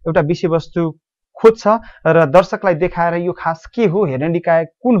एउटा विषयवस्तु खोज्छ र दर्शकलाई देखाएर यो खास के हो, हेर्ने निकाय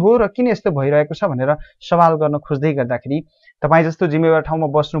कुन हो र किन यस्तो भइरहेको छ भनेर सवाल गर्न खोज्दै गर्दाखेरि तपाईँ जस्तो जिम्मेवार ठाउँमा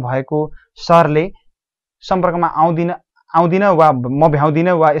बस्नु भएको सरले सम्पर्कमा आउँदिन वा म भ्याउँदिन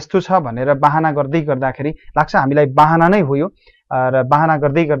वा यस्तो छ भनेर बहाना गर्दै गर्दाखेरि लाग्छ हामीलाई बहाना नै हो यो, र बहाना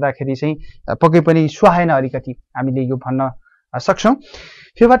गर्दै गर्दाखेरि चाहिँ पक्कै पनि सुहाएन अलिकति हामीले यो भन्न सक्छौँ।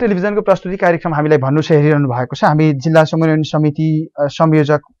 फेवा टेलिभिजनको प्रस्तुति कार्यक्रम हामीलाई भन्नु छ हेरिरहनु भएको छ। हामी जिल्ला समन्वयन समिति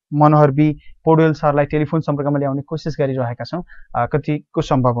संयोजक मनोहर बी पौडेल सरलाई टेलिफोन सम्पर्कमा ल्याउने कोसिस गरिरहेका छौँ। कतिको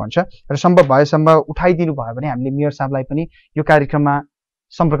सम्भव हुन्छ र सम्भव भएसम्म उठाइदिनु भयो भने हामीले मेयर साहबलाई पनि यो कार्यक्रममा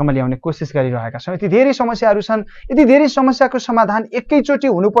सम्पर्कमा ल्याउने कोसिस गरिरहेका छौँ। यति धेरै समस्याहरू छन्, यति धेरै समस्याको समाधान एकैचोटि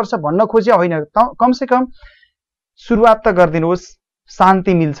हुनुपर्छ भन्न खोजे होइन, कमसेकम सुरुवात त गरिदिनुहोस्।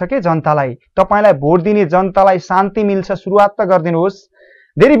 शान्ति मिल्छ के जनतालाई, तपाईँलाई भोट दिने जनतालाई शान्ति मिल्छ, सुरुवात त गरिदिनुहोस्।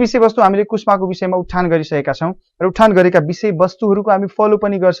 धेरै विषयवस्तु हामीले कुस्माको विषयमा उठान गरिसकेका छौँ र उठान गरेका विषयवस्तुहरूको हामी फलो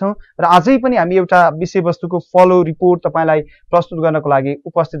पनि गर्छौँ र आजै पनि हामी एउटा विषयवस्तुको फलो रिपोर्ट तपाईँलाई प्रस्तुत गर्नको लागि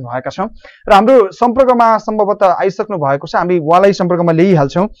उपस्थित भएका छौँ र हाम्रो सम्पर्कमा सम्भवतः आइसक्नु भएको छ। हामी उहाँलाई सम्पर्कमा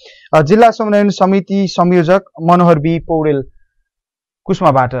ल्याइहाल्छौँ। जिल्ला समन्वयन समिति संयोजक मनोहर बी पौडेल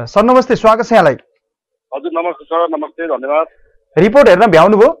कुस्माबाट। सर नमस्ते, स्वागत छ यहाँलाई। हजुर नमस्ते सर, नमस्ते, धन्यवाद। रिपोर्ट हेर्न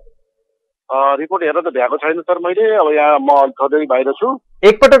भ्याउनुभयो? रिपोर्ट हेरेर त भ्याएको छैन सर मैले, अब यहाँ म सधैँ बाहिर छु।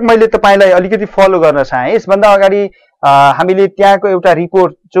 एकपटक मैले तपाईँलाई अलिकति फलो गर्न चाहेँ। यसभन्दा अगाडि हामीले त्यहाँको एउटा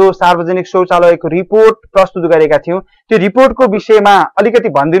रिपोर्ट जो सार्वजनिक शौचालयको रिपोर्ट प्रस्तुत गरेका थियौँ, त्यो रिपोर्टको विषयमा अलिकति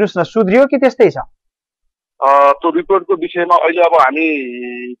भनिदिनुहोस् न, सुध्रियो कि त्यस्तै छ? त्यो रिपोर्टको विषयमा अहिले अब हामी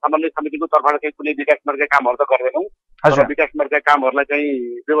समन्वय समितिको तर्फबाट चाहिँ कुनै विकासमूलक कामहरू त गर्दैनौँ। विकासमूलक कामहरूलाई चाहिँ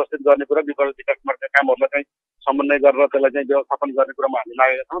व्यवस्थित गर्ने कुरा, विकासमूलक कामहरूलाई चाहिँ समन्वय गरेर त्यसलाई चाहिँ व्यवस्थापन गर्ने कुरामा हामी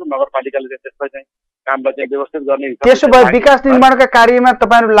लागेका छौँ र नगरपालिकाले चाहिँ त्यसलाई चाहिँ कामलाई चाहिँ व्यवस्थित गर्ने। त्यसो भए विकास निर्माणका कार्यमा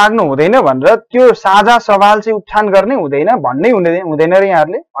तपाईँहरू लाग्नु हुँदैन भनेर त्यो साझा सवाल चाहिँ उठान गर्ने हुँदैन भन्नै हुँदैन र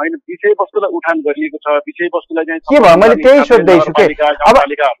यहाँहरूले? होइन, विषयवस्तुलाई उठान गरिएको छ, विषयवस्तुलाई चाहिँ के भयो मैले त्यही सोध्दैछु के। अब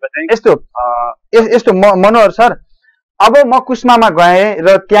यस्तो मनोहर सर, अब म कुस्मामा गएँ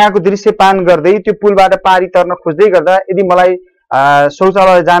र त्यहाँको दृश्यपान गर्दै त्यो पुलबाट पारी तर्न खोज्दै गर्दा यदि मलाई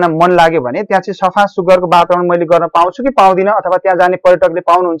शौचालय जान मन लाग्यो भने त्यहाँ चाहिँ सफा सुग्घरको वातावरण मैले गर्न पाउँछु कि पाउँदिनँ, अथवा त्यहाँ जाने पर्यटकले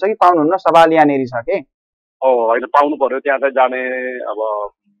पाउनुहुन्छ कि पाउनुहुन्न, सवाल यहाँनिर छ के। होइन, पाउनु पर्यो। त्यहाँ चाहिँ जाने अब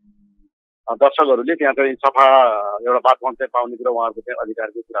दर्शकहरूले त्यहाँ चाहिँ सफा एउटा वातावरण चाहिँ पाउने कुरा उहाँहरूको चाहिँ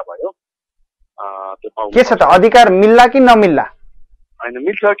अधिकारको कुरा भयो। त्यो पाउनु के छ त अधिकार मिल्ला कि नमिल्ला? होइन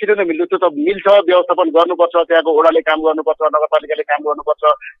मिल्छ, किन नमिल्नु? त्यो त मिल्छ, व्यवस्थापन गर्नुपर्छ, त्यहाँको ओडाले काम गर्नुपर्छ, नगरपालिकाले काम गर्नुपर्छ।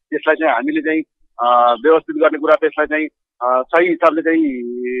 त्यसलाई चाहिँ हामीले चाहिँ व्यवस्थित गर्ने कुरा, त्यसलाई चाहिँ सही हिसाबले चाहिँ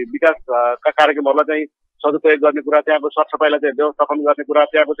विकासका कार्यक्रमहरूलाई चाहिँ सदुपयोग गर्ने कुरा, त्यहाँको सरसफाइलाई चाहिँ व्यवस्थापन गर्ने कुरा,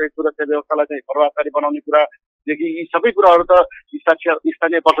 त्यहाँको चाहिँ सुरक्षा व्यवस्थालाई चाहिँ प्रभावकारी बनाउने कुरादेखि यी सबै कुराहरू त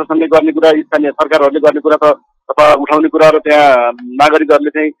स्थानीय प्रशासनले गर्ने कुरा, स्थानीय सरकारहरूले गर्ने कुरा त अथवा उठाउने कुरा र त्यहाँ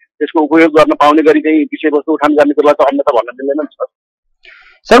नागरिकहरूले चाहिँ त्यसको उपयोग गर्न पाउने गरी चाहिँ विषयवस्तु उठान गर्ने कुरालाई त अन्यथा भन्न मिल्दैन नि सर।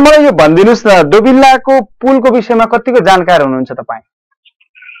 सर मलाई यो भनिदिनुहोस् न, दोबिल्लाको पुलको विषयमा कतिको जानकार हुनुहुन्छ तपाईँ?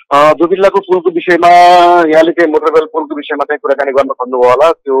 दोबिल्लाको पुलको विषयमा यहाँले चाहिँ मोटरवेल पुलको विषयमा चाहिँ कुराकानी गर्न खोज्नुभयो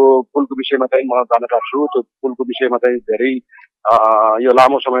होला। त्यो पुलको विषयमा चाहिँ म जानकार छु। त्यो पुलको विषयमा चाहिँ धेरै यो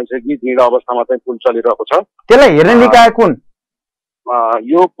लामो समयदेखि जीर्ण अवस्थामा चाहिँ पुल चलिरहेको छ। त्यसलाई हेर्ने निकाय कुन?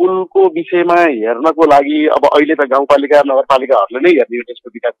 यो पुलको विषयमा हेर्नको लागि अब अहिले त गाउँपालिका नगरपालिकाहरूले नै हेर्ने हो। त्यसको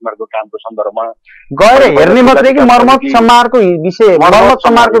विकास निर्माणको कामको सन्दर्भमा गएर हेर्ने मात्रै कि मर्मत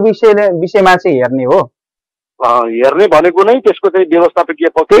सम्मारको विषयमा चाहिँ हेर्ने हो? हेर्ने भनेको नै त्यसको चाहिँ व्यवस्थापकीय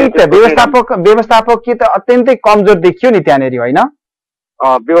पक्ष। त्यही त व्यवस्थापकीय त अत्यन्तै कमजोर देखियो नि त्यहाँनिर, होइन?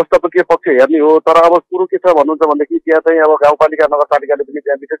 व्यवस्थापकीय पक्ष हेर्ने हो। तर अब कुरो के छ भन्नुहुन्छ भनेदेखि त्यहाँ चाहिँ अब गाउँपालिका नगरपालिकाले पनि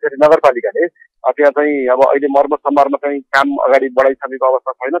त्यहाँ विशेष गरी नगरपालिकाले त्यहाँ चाहिँ अब अहिले मर्मत सम्मारमा चाहिँ काम अगाडि बढाइसकेको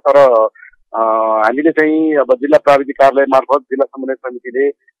अवस्था छैन। तर हामीले चाहिँ अब जिल्ला प्राविधिक कार्यालय मार्फत जिल्ला समन्वय समितिले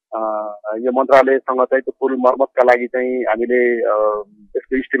यो मन्त्रालयसँग चाहिँ त्यो पुल मर्मतका लागि चाहिँ हामीले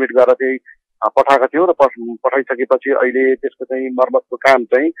त्यसको इस्टिमेट गरेर चाहिँ पठाएका थियौँ र पठाइसकेपछि अहिले त्यसको चाहिँ मर्मतको काम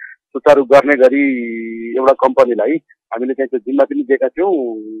चाहिँ सुचारू गर्ने गरी एउटा कम्पनीलाई हामीले चाहिँ त्यो जिम्मा पनि दिएका थियौँ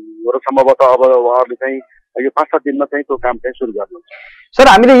र सम्भवतः अब उहाँहरूले चाहिँ यो 5-7 दिनमा चाहिँ त्यो काम चाहिँ सुरु गर्नुहुन्छ। सर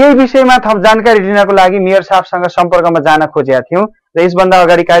हामीले यही विषयमा थप जानकारी लिनको लागि मेयर साहबसँग सम्पर्कमा जान खोजेका थियौँ र यसभन्दा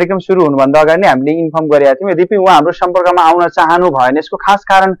अगाडि कार्यक्रम सुरु हुनुभन्दा अगाडि नै हामीले इन्फर्म गरेका थियौँ। यद्यपि उहाँ हाम्रो सम्पर्कमा आउन चाहनु भएन। यसको खास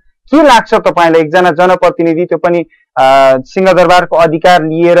कारण के लाग्छ तपाईँलाई? एकजना जनप्रतिनिधि, त्यो पनि सिंहदरबारको अधिकार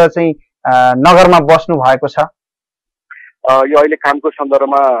लिएर चाहिँ नगरमा बस्नु भएको छ। यो अहिले कामको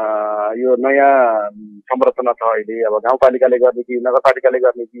सन्दर्भमा यो नयाँ संरचना छ। अहिले अब गाउँपालिकाले गर्ने कि नगरपालिकाले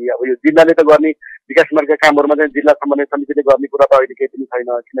गर्ने कि अब यो जिल्लाले त गर्ने विकास निर्माणका कामहरूमा चाहिँ जिल्ला समन्वय समितिले गर्ने कुरा त अहिले केही पनि छैन,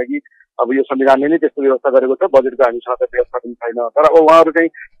 किनकि अब यो संविधानले नै त्यस्तो व्यवस्था गरेको छ। बजेटको हामीसँग त व्यवस्था पनि छैन। तर अब उहाँहरू चाहिँ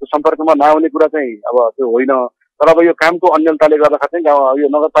सम्पर्कमा नआउने कुरा चाहिँ अब त्यो होइन। तर अब यो कामको अन्यलताले गर्दाखेरि चाहिँ यो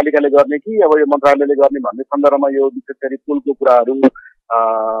नगरपालिकाले गर्ने कि अब यो मन्त्रालयले गर्ने भन्ने सन्दर्भमा यो विशेष गरी पुलको कुराहरू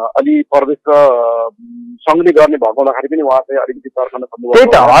अलि प्रदेश र सङ्घले गर्ने भएको हुँदाखेरि पनि उहाँ चाहिँ अलिकति तर्कन सक्नुभयो। त्यही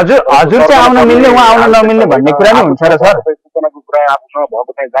त हजुर चाहिँ आउन मिल्ने, उहाँ आउन नमिल्ने भन्ने कुरा नै हुन्छ र सर। सूचनाको कुरा, आफूसँग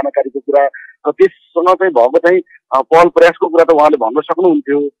भएको चाहिँ जानकारीको कुरा र त्यससँग चाहिँ भएको चाहिँ पहल प्रयासको कुरा त उहाँले भन्न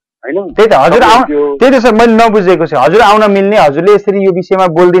सक्नुहुन्थ्यो, होइन? त्यही त हजुर त्यही त सर मैले नबुझेको छु। हजुर आउन मिल्ने, हजुरले यसरी यो विषयमा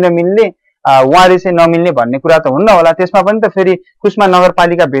बोल्दिन मिल्ने, उहाँले चाहिँ नमिल्ने भन्ने कुरा त हुन्न होला। त्यसमा पनि त फेरि कुष्मा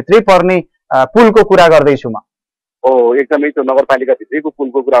नगरपालिका भित्रै पर्ने पुलको कुरा गर्दैछु म। एकदमै त्यो नगरपालिका भित्रैको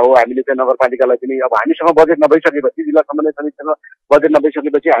पुलको कुरा हो। हामीले चाहिँ नगरपालिकालाई पनि अब हामीसँग बजेट नभइसकेपछि, जिल्ला समन्वय समितिसँग बजेट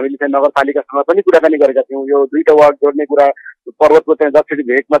नभइसकेपछि हामीले चाहिँ नगरपालिकासँग पनि कुराकानी गरेका थियौँ। यो 2टा वार्ड जोड्ने कुरा, पर्वतको चाहिँ दक्षिणी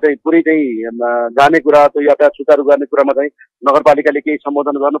भेगमा चाहिँ पुरै चाहिँ जाने कुरा, त्यो यातायात सुचारू गर्ने कुरामा चाहिँ नगरपालिकाले केही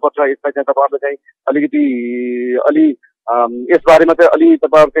सम्बोधन गर्नुपर्छ। यसलाई चाहिँ तपाईँहरूले चाहिँ अलिकति यसबारेमा चाहिँ अलि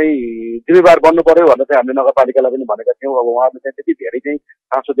तपाईँहरू चाहिँ जिम्मेवार बन्नु पर्यो भनेर चाहिँ हामीले नगरपालिकालाई पनि भनेका थियौँ। अब उहाँहरूले चाहिँ त्यति धेरै चाहिँ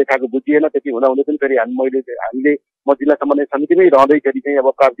चासो देखाएको बुझिएन। त्यति हुँदाहुँदै पनि फेरि हामीले म जिल्ला समन्वय समितिमै रहँदैखेरि चाहिँ अब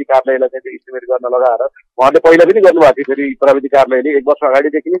प्राविधिक कार्यालयलाई चाहिँ त्यो इस्टिमेट गर्न लगाएर उहाँहरूले पहिला पनि गर्नुभएको थियो। फेरि प्राविधिक कार्यालयले 1 वर्ष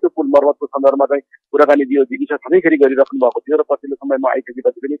अगाडिदेखि नै त्यो पुल मर्मतको सन्दर्भमा चाहिँ कुराकानी जिज्ञासा सधैँखेरि गरिराख्नु भएको थियो र पछिल्लो समयमा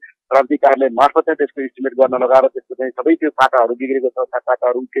आइसकेपछि पनि प्राविधिक कार्यालय मार्फत चाहिँ त्यसको इस्टिमेट गर्न लगाएर त्यसको चाहिँ सबै त्यो शाखाहरू बिग्रेको छ,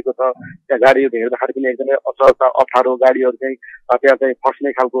 शाखाहरू उठेको छ, त्यहाँ गाडीहरू हेर्दाखेरि पनि एकदमै अप्ठ्यारो, गाडीहरू चाहिँ त्यहाँ चाहिँ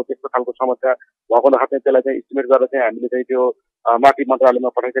फस्ने खालको त्यस्तो खालको समस्या भएको हुँदाखेरि चाहिँ त्यसलाई चाहिँ इस्टिमेट गरेर चाहिँ हामीले चाहिँ त्यो माथि मन्त्रालयमा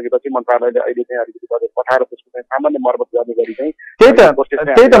पठाइसकेपछि मन्त्रालयले अहिले चाहिँ अलिकति बजेट पठाएर त्यसको चाहिँ सामान्य मर्मत गर्ने गरी चाहिँ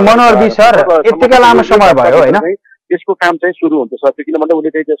त्यही त मनोहर सर यतिका लामो समय भयो होइन, त्यसको काम चाहिँ सुरु हुन्छ सर। किन भन्दा उसले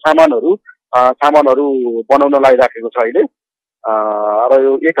चाहिँ त्यो सामानहरू बनाउन लागिराखेको छ अहिले र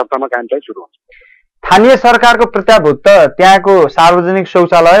यो 1 हप्तामा काम चाहिँ सुरु हुन्छ। स्थानीय सरकारको प्रत्याभूत त त्यहाँको सार्वजनिक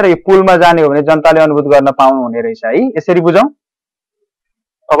शौचालय र यो पुलमा जाने हो भने जनताले अनुभूत गर्न पाउनु हुने रहेछ है, यसरी बुझौँ?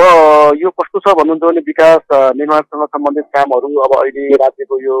 अब यो कस्तो छ भन्नुहुन्छ भने विकास निर्माणसँग सम्बन्धित कामहरू अब अहिले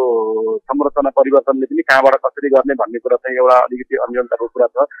राज्यको यो संरचना परिवर्तनले पनि कहाँबाट कसरी गर्ने भन्ने कुरा चाहिँ एउटा अलिकति अन्यलताको कुरा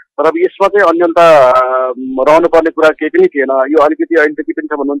छ। तर अब यसमा चाहिँ अन्यलता रहनुपर्ने कुरा केही पनि थिएन। यो अलिकति अहिले के पनि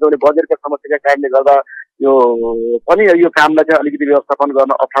छ भन्नुहुन्छ भने बजेटका समस्याका कारणले गर्दा यो पनि यो कामलाई चाहिँ अलिकति व्यवस्थापन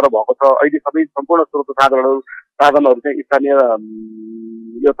गर्न अप्ठ्यारो भएको छ। अहिले सबै सम्पूर्ण स्रोत साधनहरू चाहिँ स्थानीय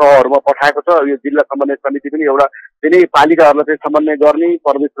यो तहहरूमा पठाएको छ। यो जिल्ला समन्वय समिति पनि एउटा तिनै पालिकाहरूलाई चाहिँ समन्वय गर्ने,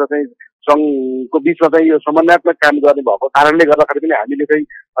 प्रदेश र चाहिँ सङ्घको बिचमा चाहिँ यो समन्वयात्मक काम गर्ने भएको कारणले गर्दाखेरि पनि हामीले चाहिँ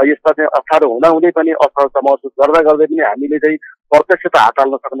यसमा चाहिँ अप्ठ्यारो हुँदाहुँदै पनि असहजता महसुस गर्दा गर्दै पनि हामीले चाहिँ प्रत्यक्ष त हात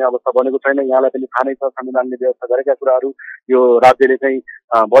हाल्न सक्ने अवस्था बनेको छैन। यहाँलाई पनि थाहा नै छ संविधानले व्यवस्था गरेका कुराहरू, यो राज्यले चाहिँ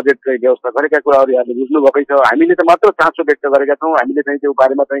बजेट चाहिँ व्यवस्था गरेका कुराहरू यहाँले बुझ्नुभएकै छ। हामीले त मात्र चासो व्यक्त गरेका छौँ। हामीले चाहिँ त्यो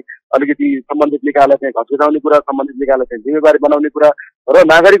बारेमा चाहिँ अलिकति सम्बन्धित निकायलाई चाहिँ घचघचाउने कुरा, सम्बन्धित निकायलाई चाहिँ जिम्मेवारी बनाउने कुरा र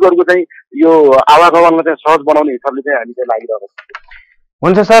नागरिकहरूको चाहिँ यो आवागमनलाई चाहिँ सहज बनाउने हिसाबले चाहिँ हामी चाहिँ लागिरहेको छौँ।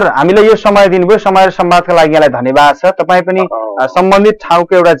 हुन्छ सर, हामीलाई यो समय दिनुभयो। समय र संवादका लागि यहाँलाई धन्यवाद छ। तपाईँ पनि सम्बन्धित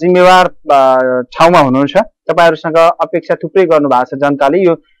ठाउँको एउटा जिम्मेवार ठाउँमा हुनुहुन्छ। तपाईँहरूसँग अपेक्षा थुप्रै गर्नु भएको छ जनताले।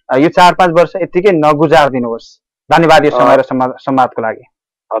 यो 4-5 वर्ष यत्तिकै नगुजारिदिनुहोस्। धन्यवाद यो समय र संवादको लागि।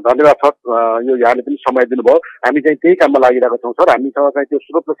 धन्यवाद सर, यो यहाँले पनि समय दिनुभयो। हामी चाहिँ त्यही काममा लागिरहेका छौँ सर। हामीसँग चाहिँ त्यो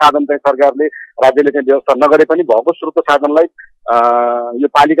स्रोत साधन चाहिँ सरकारले, राज्यले चाहिँ व्यवस्था नगरे पनि भएको स्रोत साधनलाई यो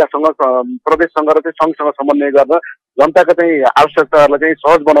पालिकासँग, प्रदेशसँग र चाहिँ सङ्घसँग समन्वय गर्न जनताको चाहिँ आवश्यकताहरूलाई चाहिँ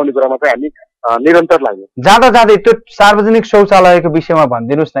सहज बनाउने कुरामा चाहिँ हामी निरन्तर लाग्यौँ। जाँदा जाँदै त्यो सार्वजनिक शौचालयको विषयमा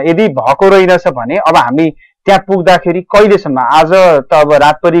भनिदिनुहोस् न। यदि भएको रहेनछ भने अब हामी त्यहाँ पुग्दाखेरि कहिलेसम्म? आज त अब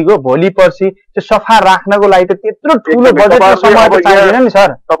रात परिगयो, भोलि पर्सि त्यो सफा राख्नको लागि त त्यत्रो ठुलो बजेट र समय त चाहिँदैन नि सर।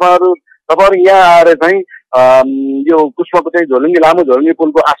 तपाईँहरू यहाँ आएर चाहिँ यो पुष्पको चाहिँ झोलुङ्गी, लामो झोलुङ्गी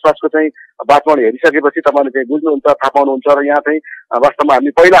पुलको आसपासको चाहिँ वातावरण हेरिसकेपछि तपाईँले चाहिँ बुझ्नुहुन्छ, थाहा पाउनुहुन्छ। र यहाँ चाहिँ वास्तवमा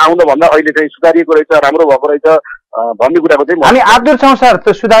हामी पहिला आउनुभन्दा अहिले चाहिँ सुधारिएको रहेछ, राम्रो भएको रहेछ भन्ने कुराको चाहिँ हामी आतुर छौँ सर।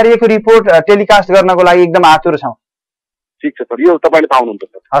 त्यो सुधारिएको रिपोर्ट टेलिकास्ट गर्नको लागि एकदम आतुर छौँ। ठिक छ सर, यो तपाईँले पाउनुहुन्छ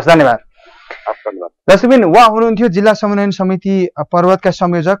सर। हस्, धन्यवाद। दर्शकबिन, उहाँ हुनुहुन्थ्यो जिल्ला समन्वयन समिति पर्वतका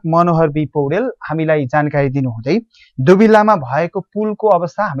संयोजक मनोहर बी पौडेल। हामीलाई जानकारी दिनुहुँदै दुबिल्लामा भएको पुलको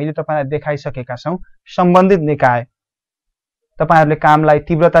अवस्था हामीले तपाईँलाई देखाइसकेका छौँ। सम्बन्धित निकाय तपाईँहरूले कामलाई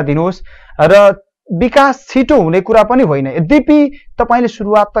तीव्रता दिनुहोस् र विकास छिटो हुने कुरा पनि होइन। यद्यपि तपाईँले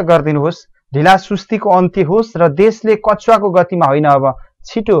सुरुवात त गरिदिनुहोस्, ढिला सुस्तीको अन्त्य होस् र देशले कछुवाको गतिमा होइन, अब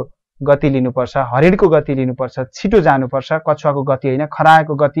छिटो गति लिनुपर्छ, हरिणको गति लिनुपर्छ, छिटो जानुपर्छ। कछुवाको गति होइन,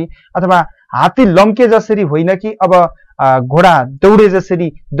 खरायोको गति, अथवा हात्ती लम्के जसरी होइन कि अब घोडा दौडे जसरी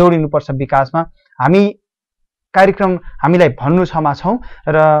दौडिनुपर्छ विकासमा। हामी कार्यक्रम हामीलाई भन्नु छमा छौँ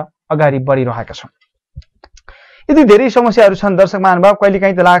र अगाडि बढिरहेका छौँ। यदि धेरै समस्याहरू छन् दर्शक महानुभाव,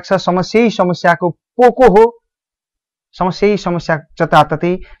 कहिलेकाहीँ त लाग्छ समस्याको पोको हो, समस्या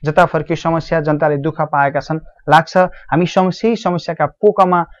जताततै, जता फर्के समस्या, जनताले दुःख पाएका छन्। लाग्छ हामी समस्याका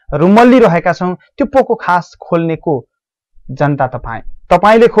पोकामा रुमल्लिरहेका छौँ। त्यो पोको खास खोल्ने को? जनता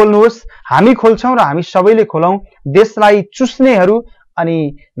तपाईँले खोल्नुहोस्, हामी खोल्छौँ र हामी सबैले खोलौँ। देशलाई चुस्नेहरू अनि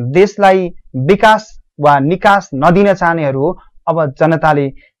देशलाई विकास वा निकास नदिन चाहनेहरू हो। अब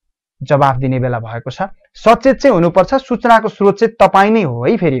जनताले जवाफ दिने बेला भएको छ। सचेत चाहिँ हुनुपर्छ। सूचनाको स्रोत चाहिँ तपाईँ नै हो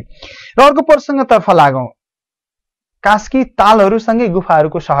है। फेरि र अर्को प्रसङ्गतर्फ लागौँ। कास्की तालहरूसँगै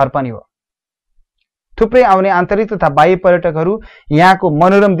गुफाहरूको सहर पनि हो। थुप्रै आउने आन्तरिक तथा बाह्य पर्यटकहरू यहाँको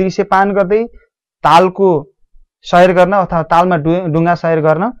मनोरम दृश्य पान गर्दै तालको सैर गर्न अथवा तालमा डुङ्गा सैर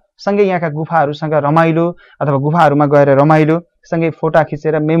गर्न, सँगै यहाँका गुफाहरूसँग रमाइलो अथवा गुफाहरूमा गएर रमाइलो, सँगै फोटा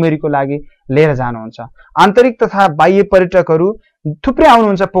खिचेर मेमोरीको लागि लिएर जानुहुन्छ। आन्तरिक तथा बाह्य पर्यटकहरू थुप्रै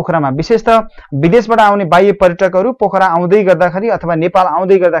आउनुहुन्छ पोखरामा। विशेष त विदेशबाट आउने बाह्य पर्यटकहरू पोखरा आउँदै गर्दाखेरि अथवा नेपाल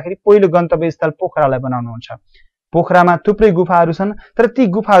आउँदै गर्दाखेरि पहिलो गन्तव्य स्थल पोखरालाई बनाउनुहुन्छ। पोखरामा थुप्रै गुफाहरू छन्, तर ती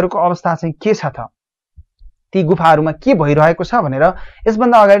गुफाहरूको अवस्था चाहिँ के छ त? ती गुफाहरूमा के भइरहेको छ भनेर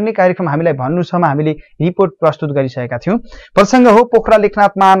यसभन्दा अगाडि नै कार्यक्रम हामीलाई भन्नु छमा हामीले रिपोर्ट प्रस्तुत गरिसकेका थियौँ। प्रसङ्ग हो पोखरा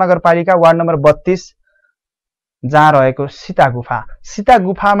लेखनाथ महानगरपालिका वार्ड नम्बर 32 जहाँ रहेको सीता गुफा। सीता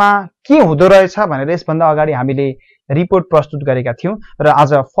गुफामा के हुँदो रहेछ भनेर यसभन्दा अगाडि हामीले रिपोर्ट प्रस्तुत गरेका थियौँ र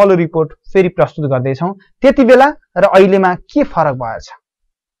आज फलो रिपोर्ट फेरि प्रस्तुत गर्दैछौँ। त्यति बेला र अहिलेमा के फरक भएछ?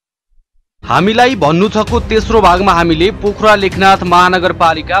 हामीलाई भन्नु छको तेस्रो भागमा हामीले पोखरा लेखनाथ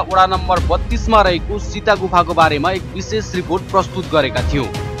महानगरपालिका वडा नम्बर 32 मा रहेको सीता गुफाको बारेमा एक विशेष रिपोर्ट प्रस्तुत गरेका थियौं।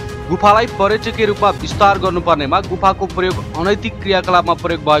 गुफालाई पर्यटकीय रूपमा विस्तार गर्नुपर्नेमा गुफाको प्रयोग अनैतिक क्रियाकलापमा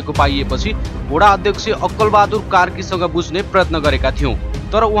प्रयोग भएको पाइएपछि वडा अध्यक्ष अक्कलबहादुर कार्कीसँग बुझ्ने प्रयत्न गरेका थियौं,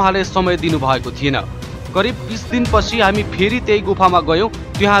 तर उहाँले समय दिनु भएको थिएन। करिब 20 दिनपछि हामी फेरि त्यही गुफामा गयौं।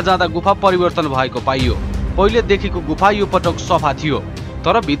 त्यहाँ जाँदा गुफा परिवर्तन भएको पाइयो। पहिले देखेको गुफा यो पटक सफा थियो,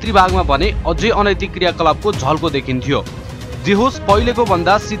 तर भित्री भागमा भने अझै अनैतिक क्रियाकलापको झल्को देखिन्थ्यो। जे होस्, पहिलेको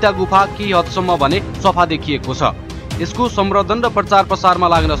भन्दा सीता गुफा केही हदसम्म भने सफा देखिएको छ। यसको संवर्धन र प्रचार प्रसारमा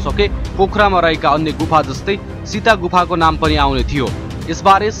लाग्न सके पोखरामा रहेका अन्य गुफा जस्तै सीता गुफाको नाम पनि आउने थियो।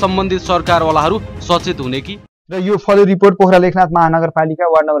 यसबारे सम्बन्धित सरकारवालाहरू सचेत हुने कि? र यो फलो रिपोर्ट पोखरा लेखनाथ महानगरपालिका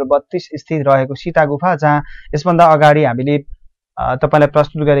वार्ड नम्बर 32 स्थित रहेको सीता गुफा, जहाँ यसभन्दा अगाडि हामीले तपाईलाई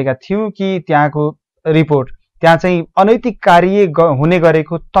प्रस्तुत गरेका थियौं कि त्यहाँको रिपोर्ट त्यहाँ चाहिँ अनैतिक कार्य हुने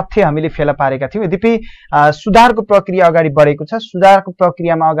गरेको तथ्य हामीले फेला पारेका थियौँ। यद्यपि सुधारको प्रक्रिया अगाडि बढेको छ। सुधारको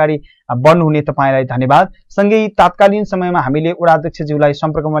प्रक्रियामा अगाडि बढ्नुहुने तपाईँलाई धन्यवाद। सँगै तात्कालीन समयमा हामीले वडा अध्यक्षज्यूलाई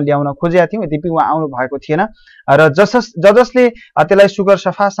सम्पर्कमा ल्याउन खोजेका थियौँ, यद्यपि उहाँ आउनु भएको थिएन र जसले त्यसलाई सुगर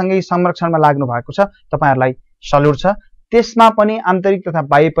सफासँगै संरक्षणमा लाग्नु भएको छ, तपाईँहरूलाई सल्युट छ। त्यसमा पनि आन्तरिक तथा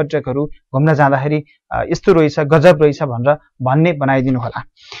बाह्य पर्यटकहरू घुम्न जाँदाखेरि यस्तो रहेछ, गजब रहेछ भनेर भन्ने बनाइदिनु होला।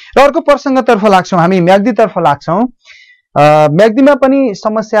 र अर्को प्रसङ्गतर्फ लाग्छौँ, हामी म्याग्दीतर्फ लाग्छौँ। म्याग्दीमा पनि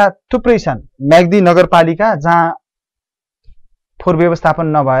समस्या थुप्रै छन्। म्याग्दी नगरपालिका जहाँ फोहोर व्यवस्थापन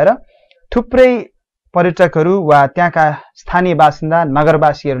नभएर थुप्रै पर्यटकहरू वा त्यहाँका स्थानीय बासिन्दा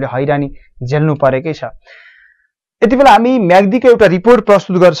नगरवासीहरूले हैरानी झेल्नु परेकै छ। यति बेला हामी म्याग्दीको एउटा रिपोर्ट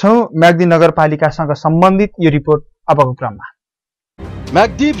प्रस्तुत गर्छौँ, म्याग्दी नगरपालिकासँग सम्बन्धित यो रिपोर्ट अबको क्रममा।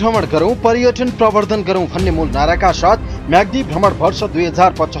 म्याग्दी भ्रमण गरौँ, पर्यटन प्रवर्धन गरौँ भन्ने मूल नाराका साथ म्याग्दी भ्रमण वर्ष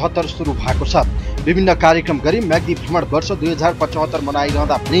 2075 सुरु भएको छ। विभिन्न कार्यक्रम गरी म्याग्दी भ्रमण वर्ष 2075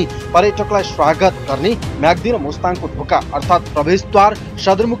 मनाइरहँदा पनि पर्यटकलाई स्वागत गर्ने म्याग्दी र मुस्ताङको ढोका अर्थात् प्रवेशद्वार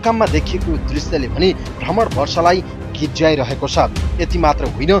सदरमुकाममा देखिएको दृश्यले पनि भ्रमण वर्षलाई गिज्याइरहेको छ। यति मात्र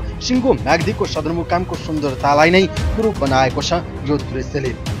होइन, सिङ्गो म्याग्दीको सदरमुकामको सुन्दरतालाई नै कुरूप बनाएको छ यो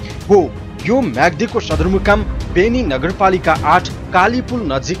दृश्यले। हो, यो म्याग्दीको सदरमुकाम बेनी नगरपालिका 8 कालीपुल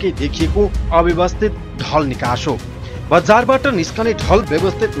नजिकै देखिएको अव्यवस्थित ढल निकास हो। बजारबाट निस्कने ढल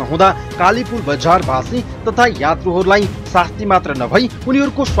व्यवस्थित नहुँदा कालीपुल बजारवासी तथा यात्रुहरूलाई शास्ति मात्र नभई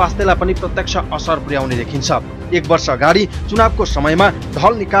उनीहरूको स्वास्थ्यलाई पनि प्रत्यक्ष असर पुर्याउने देखिन्छ। एक वर्ष अगाडि चुनावको समयमा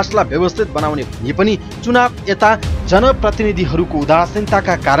ढल निकासलाई व्यवस्थित बनाउने भए पनि चुनाव यता जनप्रतिनिधिहरूको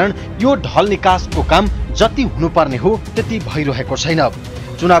उदासीनताका कारण यो ढल निकासको काम जति हुनुपर्ने हो त्यति भइरहेको छैन।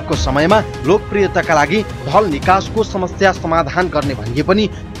 चुनावको समयमा लोकप्रियताका लागि ढल निकासको समस्या समाधान गर्ने भनिए पनि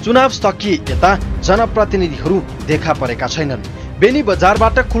चुनाव सकिए यता जनप्रतिनिधिहरू देखा परेका छैनन्। बेनी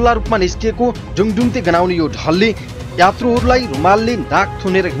बजारबाट खुल्ला रूपमा निस्किएको डुङडुङते गनाउने यो ढलले यात्रुहरूलाई रुमालले नाक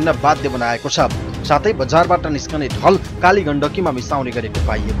थुनेर हिँड्न बाध्य बनाएको छ। साथै बजारबाट निस्कने ढल काली गण्डकीमा मिसाउने गरेको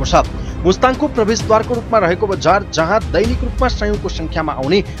पाइएको छ। मुस्ताङको प्रवेशद्वारको रूपमा रहेको बजार जहाँ दैनिक रूपमा सयौंको संख्यामा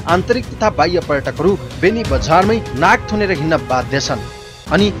आउने आन्तरिक तथा बाह्य पर्यटकहरू बेनी बजारमै नाक थुनेर हिँड्न बाध्य छन्।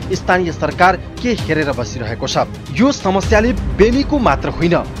 अनि स्थानीय सरकार के हेरेर बसिरहेको छ? यो समस्याले बेनीको मात्र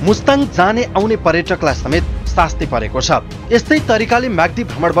होइन, मुस्ताङ जाने आउने पर्यटकलाई समेत शास्ति परेको छ। यस्तै तरिकाले म्याग्दी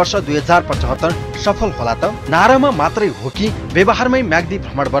भ्रमण वर्ष 2075 सफल होला त? नारामा मात्रै हो कि व्यवहारमै म्याग्दी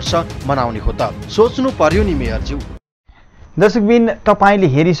भ्रमण वर्ष मनाउने हो त? सोच्नु पर्यो नि मेयरज्यू। दर्शकबिन, तपाईले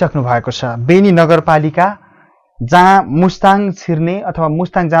हेरिसक्नु भएको छ बेनी नगरपालिका जहाँ मुस्ताङ छिर्ने अथवा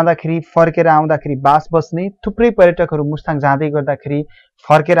मुस्ताङ जाँदाखेरि फर्केर आउँदाखेरि बास बस्ने थुप्रै पर्यटकहरू मुस्ताङ जाँदै गर्दाखेरि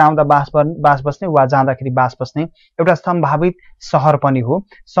फर्केर आउँदा बास बस्ने वा जाँदाखेरि बास बस्ने एउटा सम्भावित सहर पनि हो,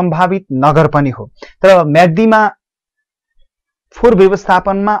 सम्भावित नगर पनि हो। तर म्याग्दीमा फोहोर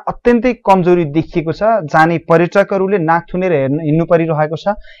व्यवस्थापनमा अत्यन्तै कमजोरी देखिएको छ। जाने पर्यटकहरूले नाक थुनेर हिँड्नु परिरहेको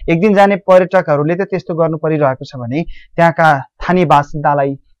छ। एक दिन जाने पर्यटकहरूले त त्यस्तो गर्नु परिरहेको छ भने त्यहाँका स्थानीय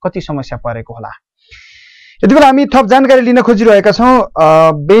बासिन्दालाई कति समस्या परेको होला। यति बेला हामी थप जानकारी लिन खोजिरहेका छौँ।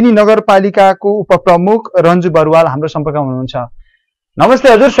 बेनी नगरपालिकाको उपप्रमुख रन्जु बरुवाल हाम्रो सम्पर्कमा हुनुहुन्छ। नमस्ते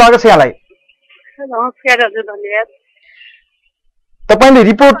हजुर, स्वागत छ यहाँलाई। नमस्कार हजुर, धन्यवाद। तपाईले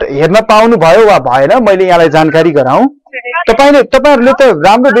रिपोर्ट हेर्न पाउनु भयो वा भएन, मैले यहाँलाई जानकारी गराउँ। तपाईहरुले त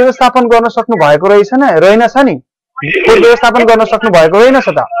राम्रो व्यवस्थापन गर्न सक्नु भएको रहेछ नि, रहेनछ नि? फोहोर व्यवस्थापन गर्न सक्नु भएको रहेनछ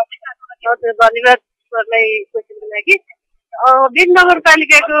त? हजुर, धन्यवाद सरलाई क्वेशनको लागि। बेनी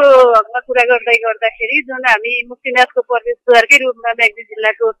नगरपालिकाको कुरा गर्दाखेरि जुन हामी मुक्तिनाथको प्रवेशद्वारकै रूपमा म्याग्दी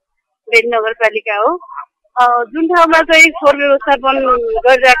जिल्लाको बेनी नगरपालिका हो, जुन ठाउँमा चाहिँ फोहोर व्यवस्थापन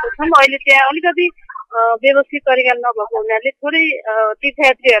गरिरहेको छौँ अहिले त्यहाँ अलिकति व्यवस्थित तरिका नभएको हुनाले थोरै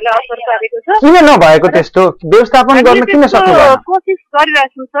तीर्थयात्रीहरूलाई असर पारेको छ। किन नभएको त्यस्तो व्यवस्थापन गर्न किन सक्नु भएन? कोसिस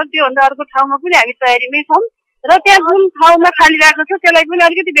गरिरहेछौँ सर, त्योभन्दा अर्को ठाउँमा पनि हामी तयारीमै छौँ र त्यहाँ जुन ठाउँमा खाली रहेको छ त्यसलाई पनि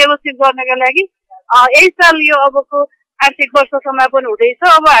अलिकति व्यवस्थित गर्नका लागि यही साल यो अबको आर्थिक वर्ष समापन हुँदैछ।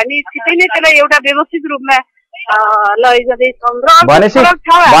 अब हामी छिटै नै त्यसलाई एउटा व्यवस्थित रूपमा लैजाँदैछौँ।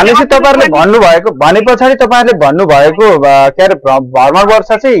 भनेपछि तपाईँहरूले भन्नुभएको भने पछाडि तपाईँहरूले भन्नुभएको के अरे भ्रमण वर्ष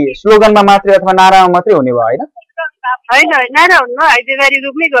चाहिँ स्लोगनमा मात्रै अथवा नारामा मात्रै हुने भयो होइन? होइन, नारा हुन्न, आइदेवारी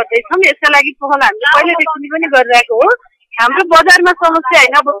रूपमै गर्दैछौँ। यसका लागि पहल हामीले पहिलेदेखि पनि गरिरहेको हो। हाम्रो बजारमा समस्या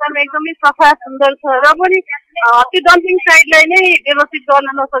होइन, बजारमा एकदमै सफा सुन्दर छ र पनि त्यो डम्पिङ साइडलाई नै व्यवस्थित गर्न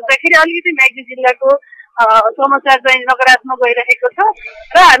नसक्दाखेरि अलिकति म्याग्दी जिल्लाको समाचार चाहिँ नकारात्मक गइरहेको छ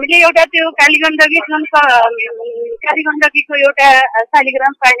र हामीले एउटा त्यो कालीगण्डकीको एउटा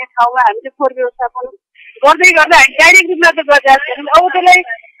शालिग्राम पाइने ठाउँमा हामीले फोहोर व्यवस्थापन गर्दै गर्दा हामी डाइरेक्ट रूपमा त गरिरहेको छैनौँ। अब त्यसलाई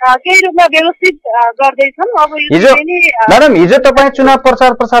केही रूपमा व्यवस्थित गर्दैछौँ। अब म्याडम, हिजो तपाईँ चुनाव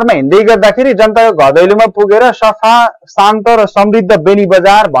प्रचारमा हिँड्दै गर्दाखेरि जनताको घर दैलोमा पुगेर सफा शान्त र समृद्ध बेनी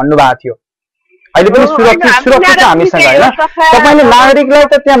बजार भन्नुभएको थियो। अहिले पनि सुरक्षित हामीसँग हैन। तपाईले नागरिकलाई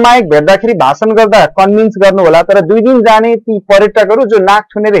त त्यहाँ माइक भेट्दाखेरि भाषण गर्दा कन्भिन्स गर्नु होला, तर 2 दिन जाने ती पर्यटकहरू जो नाक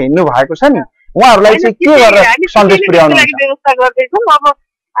थुनेर हिँड्नु भएको छ नि उहाँहरूलाई चाहिँ के गरेर सन्देश पुर्याउनु हुन्छ? व्यवस्था गर्दैछौँ। अब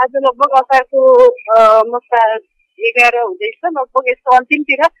आज लगभग असारको मसा 11 हुँदैछ, लगभग यसको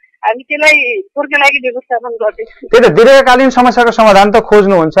अन्तिमतिर हामी त्यसलाई फोहोरको लागि व्यवस्थापन गर्दैछौँ। त्यही त दीर्घकालीन समस्याको समाधान त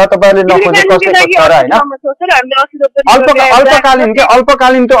खोज्नुहुन्छ, तपाईहरुले नखोजे कसले खोज्छ र हैन?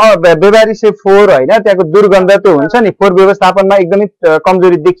 अल्पकालीन त व्यवहारिक से फोहोर हैन, त्यहाँको दुर्गन्ध त हुन्छ नि, फोहोर व्यवस्थापनमा एकदमै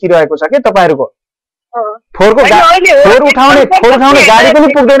कमजोरी देखिरहेको छ के तपाईहरुको? फोहोर उठाउने गाडी पनि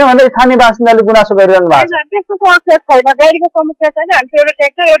पुग्दैन भनेर स्थानीय बासिन्दाले गुनासो गरिरहनु भएको छ। त्यस्तो समस्या छैन, गाडीको समस्या छैन। हाम्रो एउटा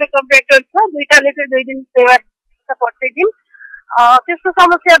ट्र्याक्टर एउटा कम्प्युटर छ, दुईटाले चाहिँ 2 दिन सेवा प्रत्येक दिन। त्यस्तो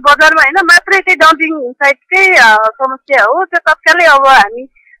समस्या बजारमा हैन, मात्रै त्यही डम्पिङ साइटकै समस्या हो। त्यो तत्कालै अब हामी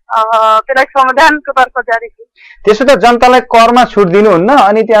त्यसलाई समाधानको तर्फ जारी छौँ। त्यसो त जनतालाई करमा छुट दिनुहुन्न,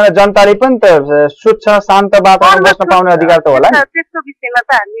 अनि त्यहाँ जनताले पनि त स्वच्छ शान्त वातावरण बस्न पाउने अधिकार त होला नि? त्यस्तो विषयमा त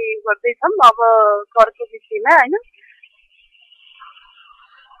हामी गर्दैछौँ अब करको विषयमा हैन।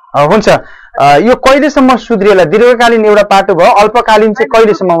 हुन्छ, यो कहिलेसम्म सुध्रिएला? दीर्घकालीन एउटा पाटो भयो, अल्पकालीन चाहिँ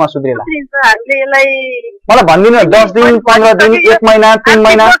कहिलेसम्ममा सुध्रिएला? हामीले यसलाई मलाई भनिदिनु, 10 दिन 15 दिन 1 महिना 3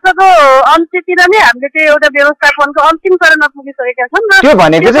 महिना? वर्षको अन्त्यतिर नै हामीले चाहिँ एउटा व्यवस्थापनको अन्तिम चरणमा पुगिसकेका छौँ। त्यो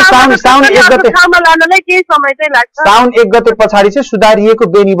भनेको चाहिँ साउन 1 गते ठाउँमा लानलाई केही समय चाहिँ लाग्छ। साउन 1 गते पछाडि चाहिँ सुधारिएको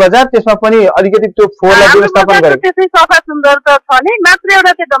बेनी बजार, त्यसमा पनि अलिकति त्यो फोहोरलाई व्यवस्थापन गरेको त्यसै सफा सुन्दर त छ नै, मात्र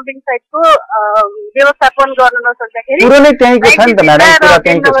एउटा चाहिँ डम्पिङ साइटको व्यवस्थापन गर्न नसक्दाखेरि पुरो नै त्यहीँको छ नि त म्याडम, पुरा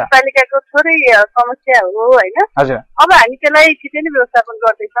त्यहीँको छ। नगरपालिकाको थोरै समस्या हो हैन। हजुर, अब हामी त्यसलाई छिटै नै व्यवस्थापन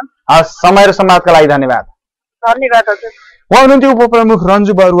गर्दैछौँ। समय र समाजका लागि धन्यवाद। धन्यवाद हजुर। उहाँ हुनुहुन्थ्यो उपप्रमुख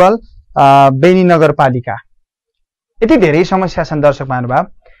रन्जु बरुवाल, बेनी नगरपालिका। यति धेरै समस्या छन् दर्शक महानुभाव।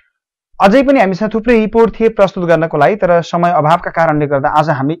 अझै पनि हामीसँग थुप्रै रिपोर्ट थिए प्रस्तुत गर्नको लागि, तर समय अभावका कारणले गर्दा आज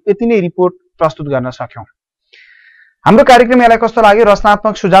हामी यति नै रिपोर्ट प्रस्तुत गर्न सक्यौं। हाम्रो कार्यक्रम यहाँलाई कस्तो लाग्यो?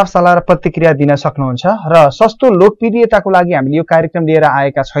 रचनात्मक सुझाव सल्लाह र प्रतिक्रिया दिन सक्नुहुन्छ। र सस्तो लोकप्रियताको लागि हामीले यो कार्यक्रम लिएर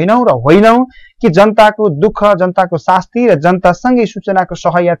आएका छैनौं र होइनौं कि जनताको दुःख, जनताको शास्ति र जनतासँगै सूचनाको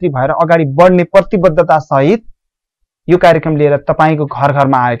सहयात्री भएर अगाडि बढ्ने प्रतिबद्धता सहित यो कार्यक्रम लिएर तपाईको घर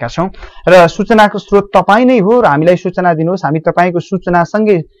घरमा आएका छौं। र सूचनाको स्रोत तपाई नै हो र हामीलाई सूचना दिनुहोस्, हामी तपाईको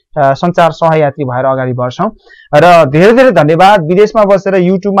सूचनासँगै संचार सहयात्री भएर अगाडि बढ्छौं। र धेरै धेरै धन्यवाद। विदेशमा बसेर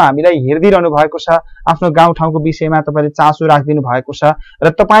युट्युबमा हामीलाई हेर्दिरहनु भएको छ, आफ्नो गाउँठाउँको विषयमा तपाईले चासो राखिदिनु भएको छ, र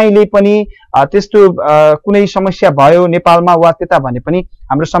तपाईले पनि त्यस्तो कुनै समस्या भयो नेपालमा वा त्यता भने पनि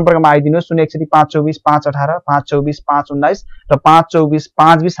हाम्रो सम्पर्कमा आइदिनुहोस्। 061 524 518 524 519 र 524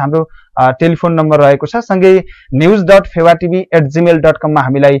 520 हाम्रो टेलिफोन नम्बर रहेको छ। सँगै news.fewatv@gmail.com मा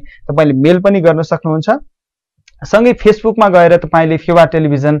हामीलाई तपाईले मेल पनि गर्न सक्नुहुन्छ। सँगै फेसबुकमा गएर तपाईले फेवा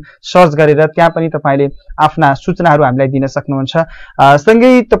टेलिभिजन सर्च गरेर त्यहाँ पनि तपाईले आफ्ना सूचनाहरू हामीलाई दिन सक्नुहुन्छ।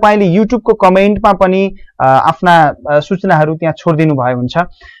 सँगै तपाईले युट्युबको कमेन्टमा पनि आफ्ना सूचनाहरू त्यहाँ छोडिदिनु भयो हुन्छ।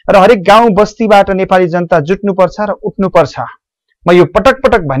 र हरेक गाउँ बस्तीबाट नेपाली जनता जुट्नुपर्छ र उठ्नुपर्छ। म यो पटक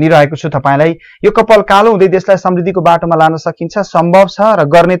पटक भनिरहेको छु तपाईलाई, यो कपाल कालो हुँदै देशलाई समृद्धिको बाटोमा लान सकिन्छ, सम्भव छ। र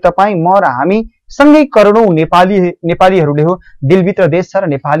गर्ने तपाई, म र हामी सँगै करोडौं नेपालीहरूले हो। दिलभित्र देश छ र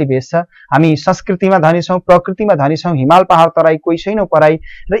नेपाली भेष छ। हामी संस्कृतिमा धनी छौं, प्रकृतिमा धनी छौं, हिमाल पहाड तराई कोही छैनौं पराई,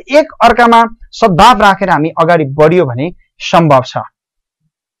 र एक अर्कामा सद्भाव राखेर हामी अगाडि बढियो भने सम्भव छ।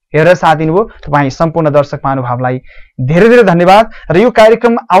 हेरेर साथ दिनुभयो तपाईँ सम्पूर्ण दर्शक महानुभावलाई धेरै धेरै धन्यवाद। र यो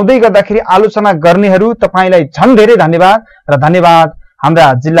कार्यक्रम आउँदै गर्दाखेरि आलोचना गर्नेहरू तपाईलाई झन् धेरै धन्यवाद। र धन्यवाद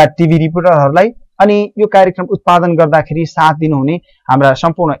हाम्रा जिल्ला टिभी रिपोर्टरहरूलाई, अनि यो कार्यक्रम उत्पादन गर्दाखेरि साथ दिनुहुने हाम्रा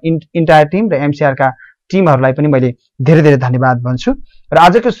सम्पूर्ण इन्टायर टिम र एमसीआर का टिमहरूलाई पनि मैले धेरै धेरै धन्यवाद भन्छु। र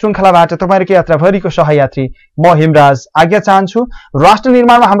आजको श्रृंखलाबाट तपाईहरुको यात्राभरिको सहयात्री म हेमराज आज्ञा चाहन्छु। राष्ट्र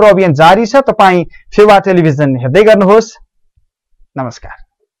निर्माणमा हाम्रो अभियान जारी छ। तपाई फेवा टेलिभिजन हेर्दै गर्नुहोस्। नमस्कार।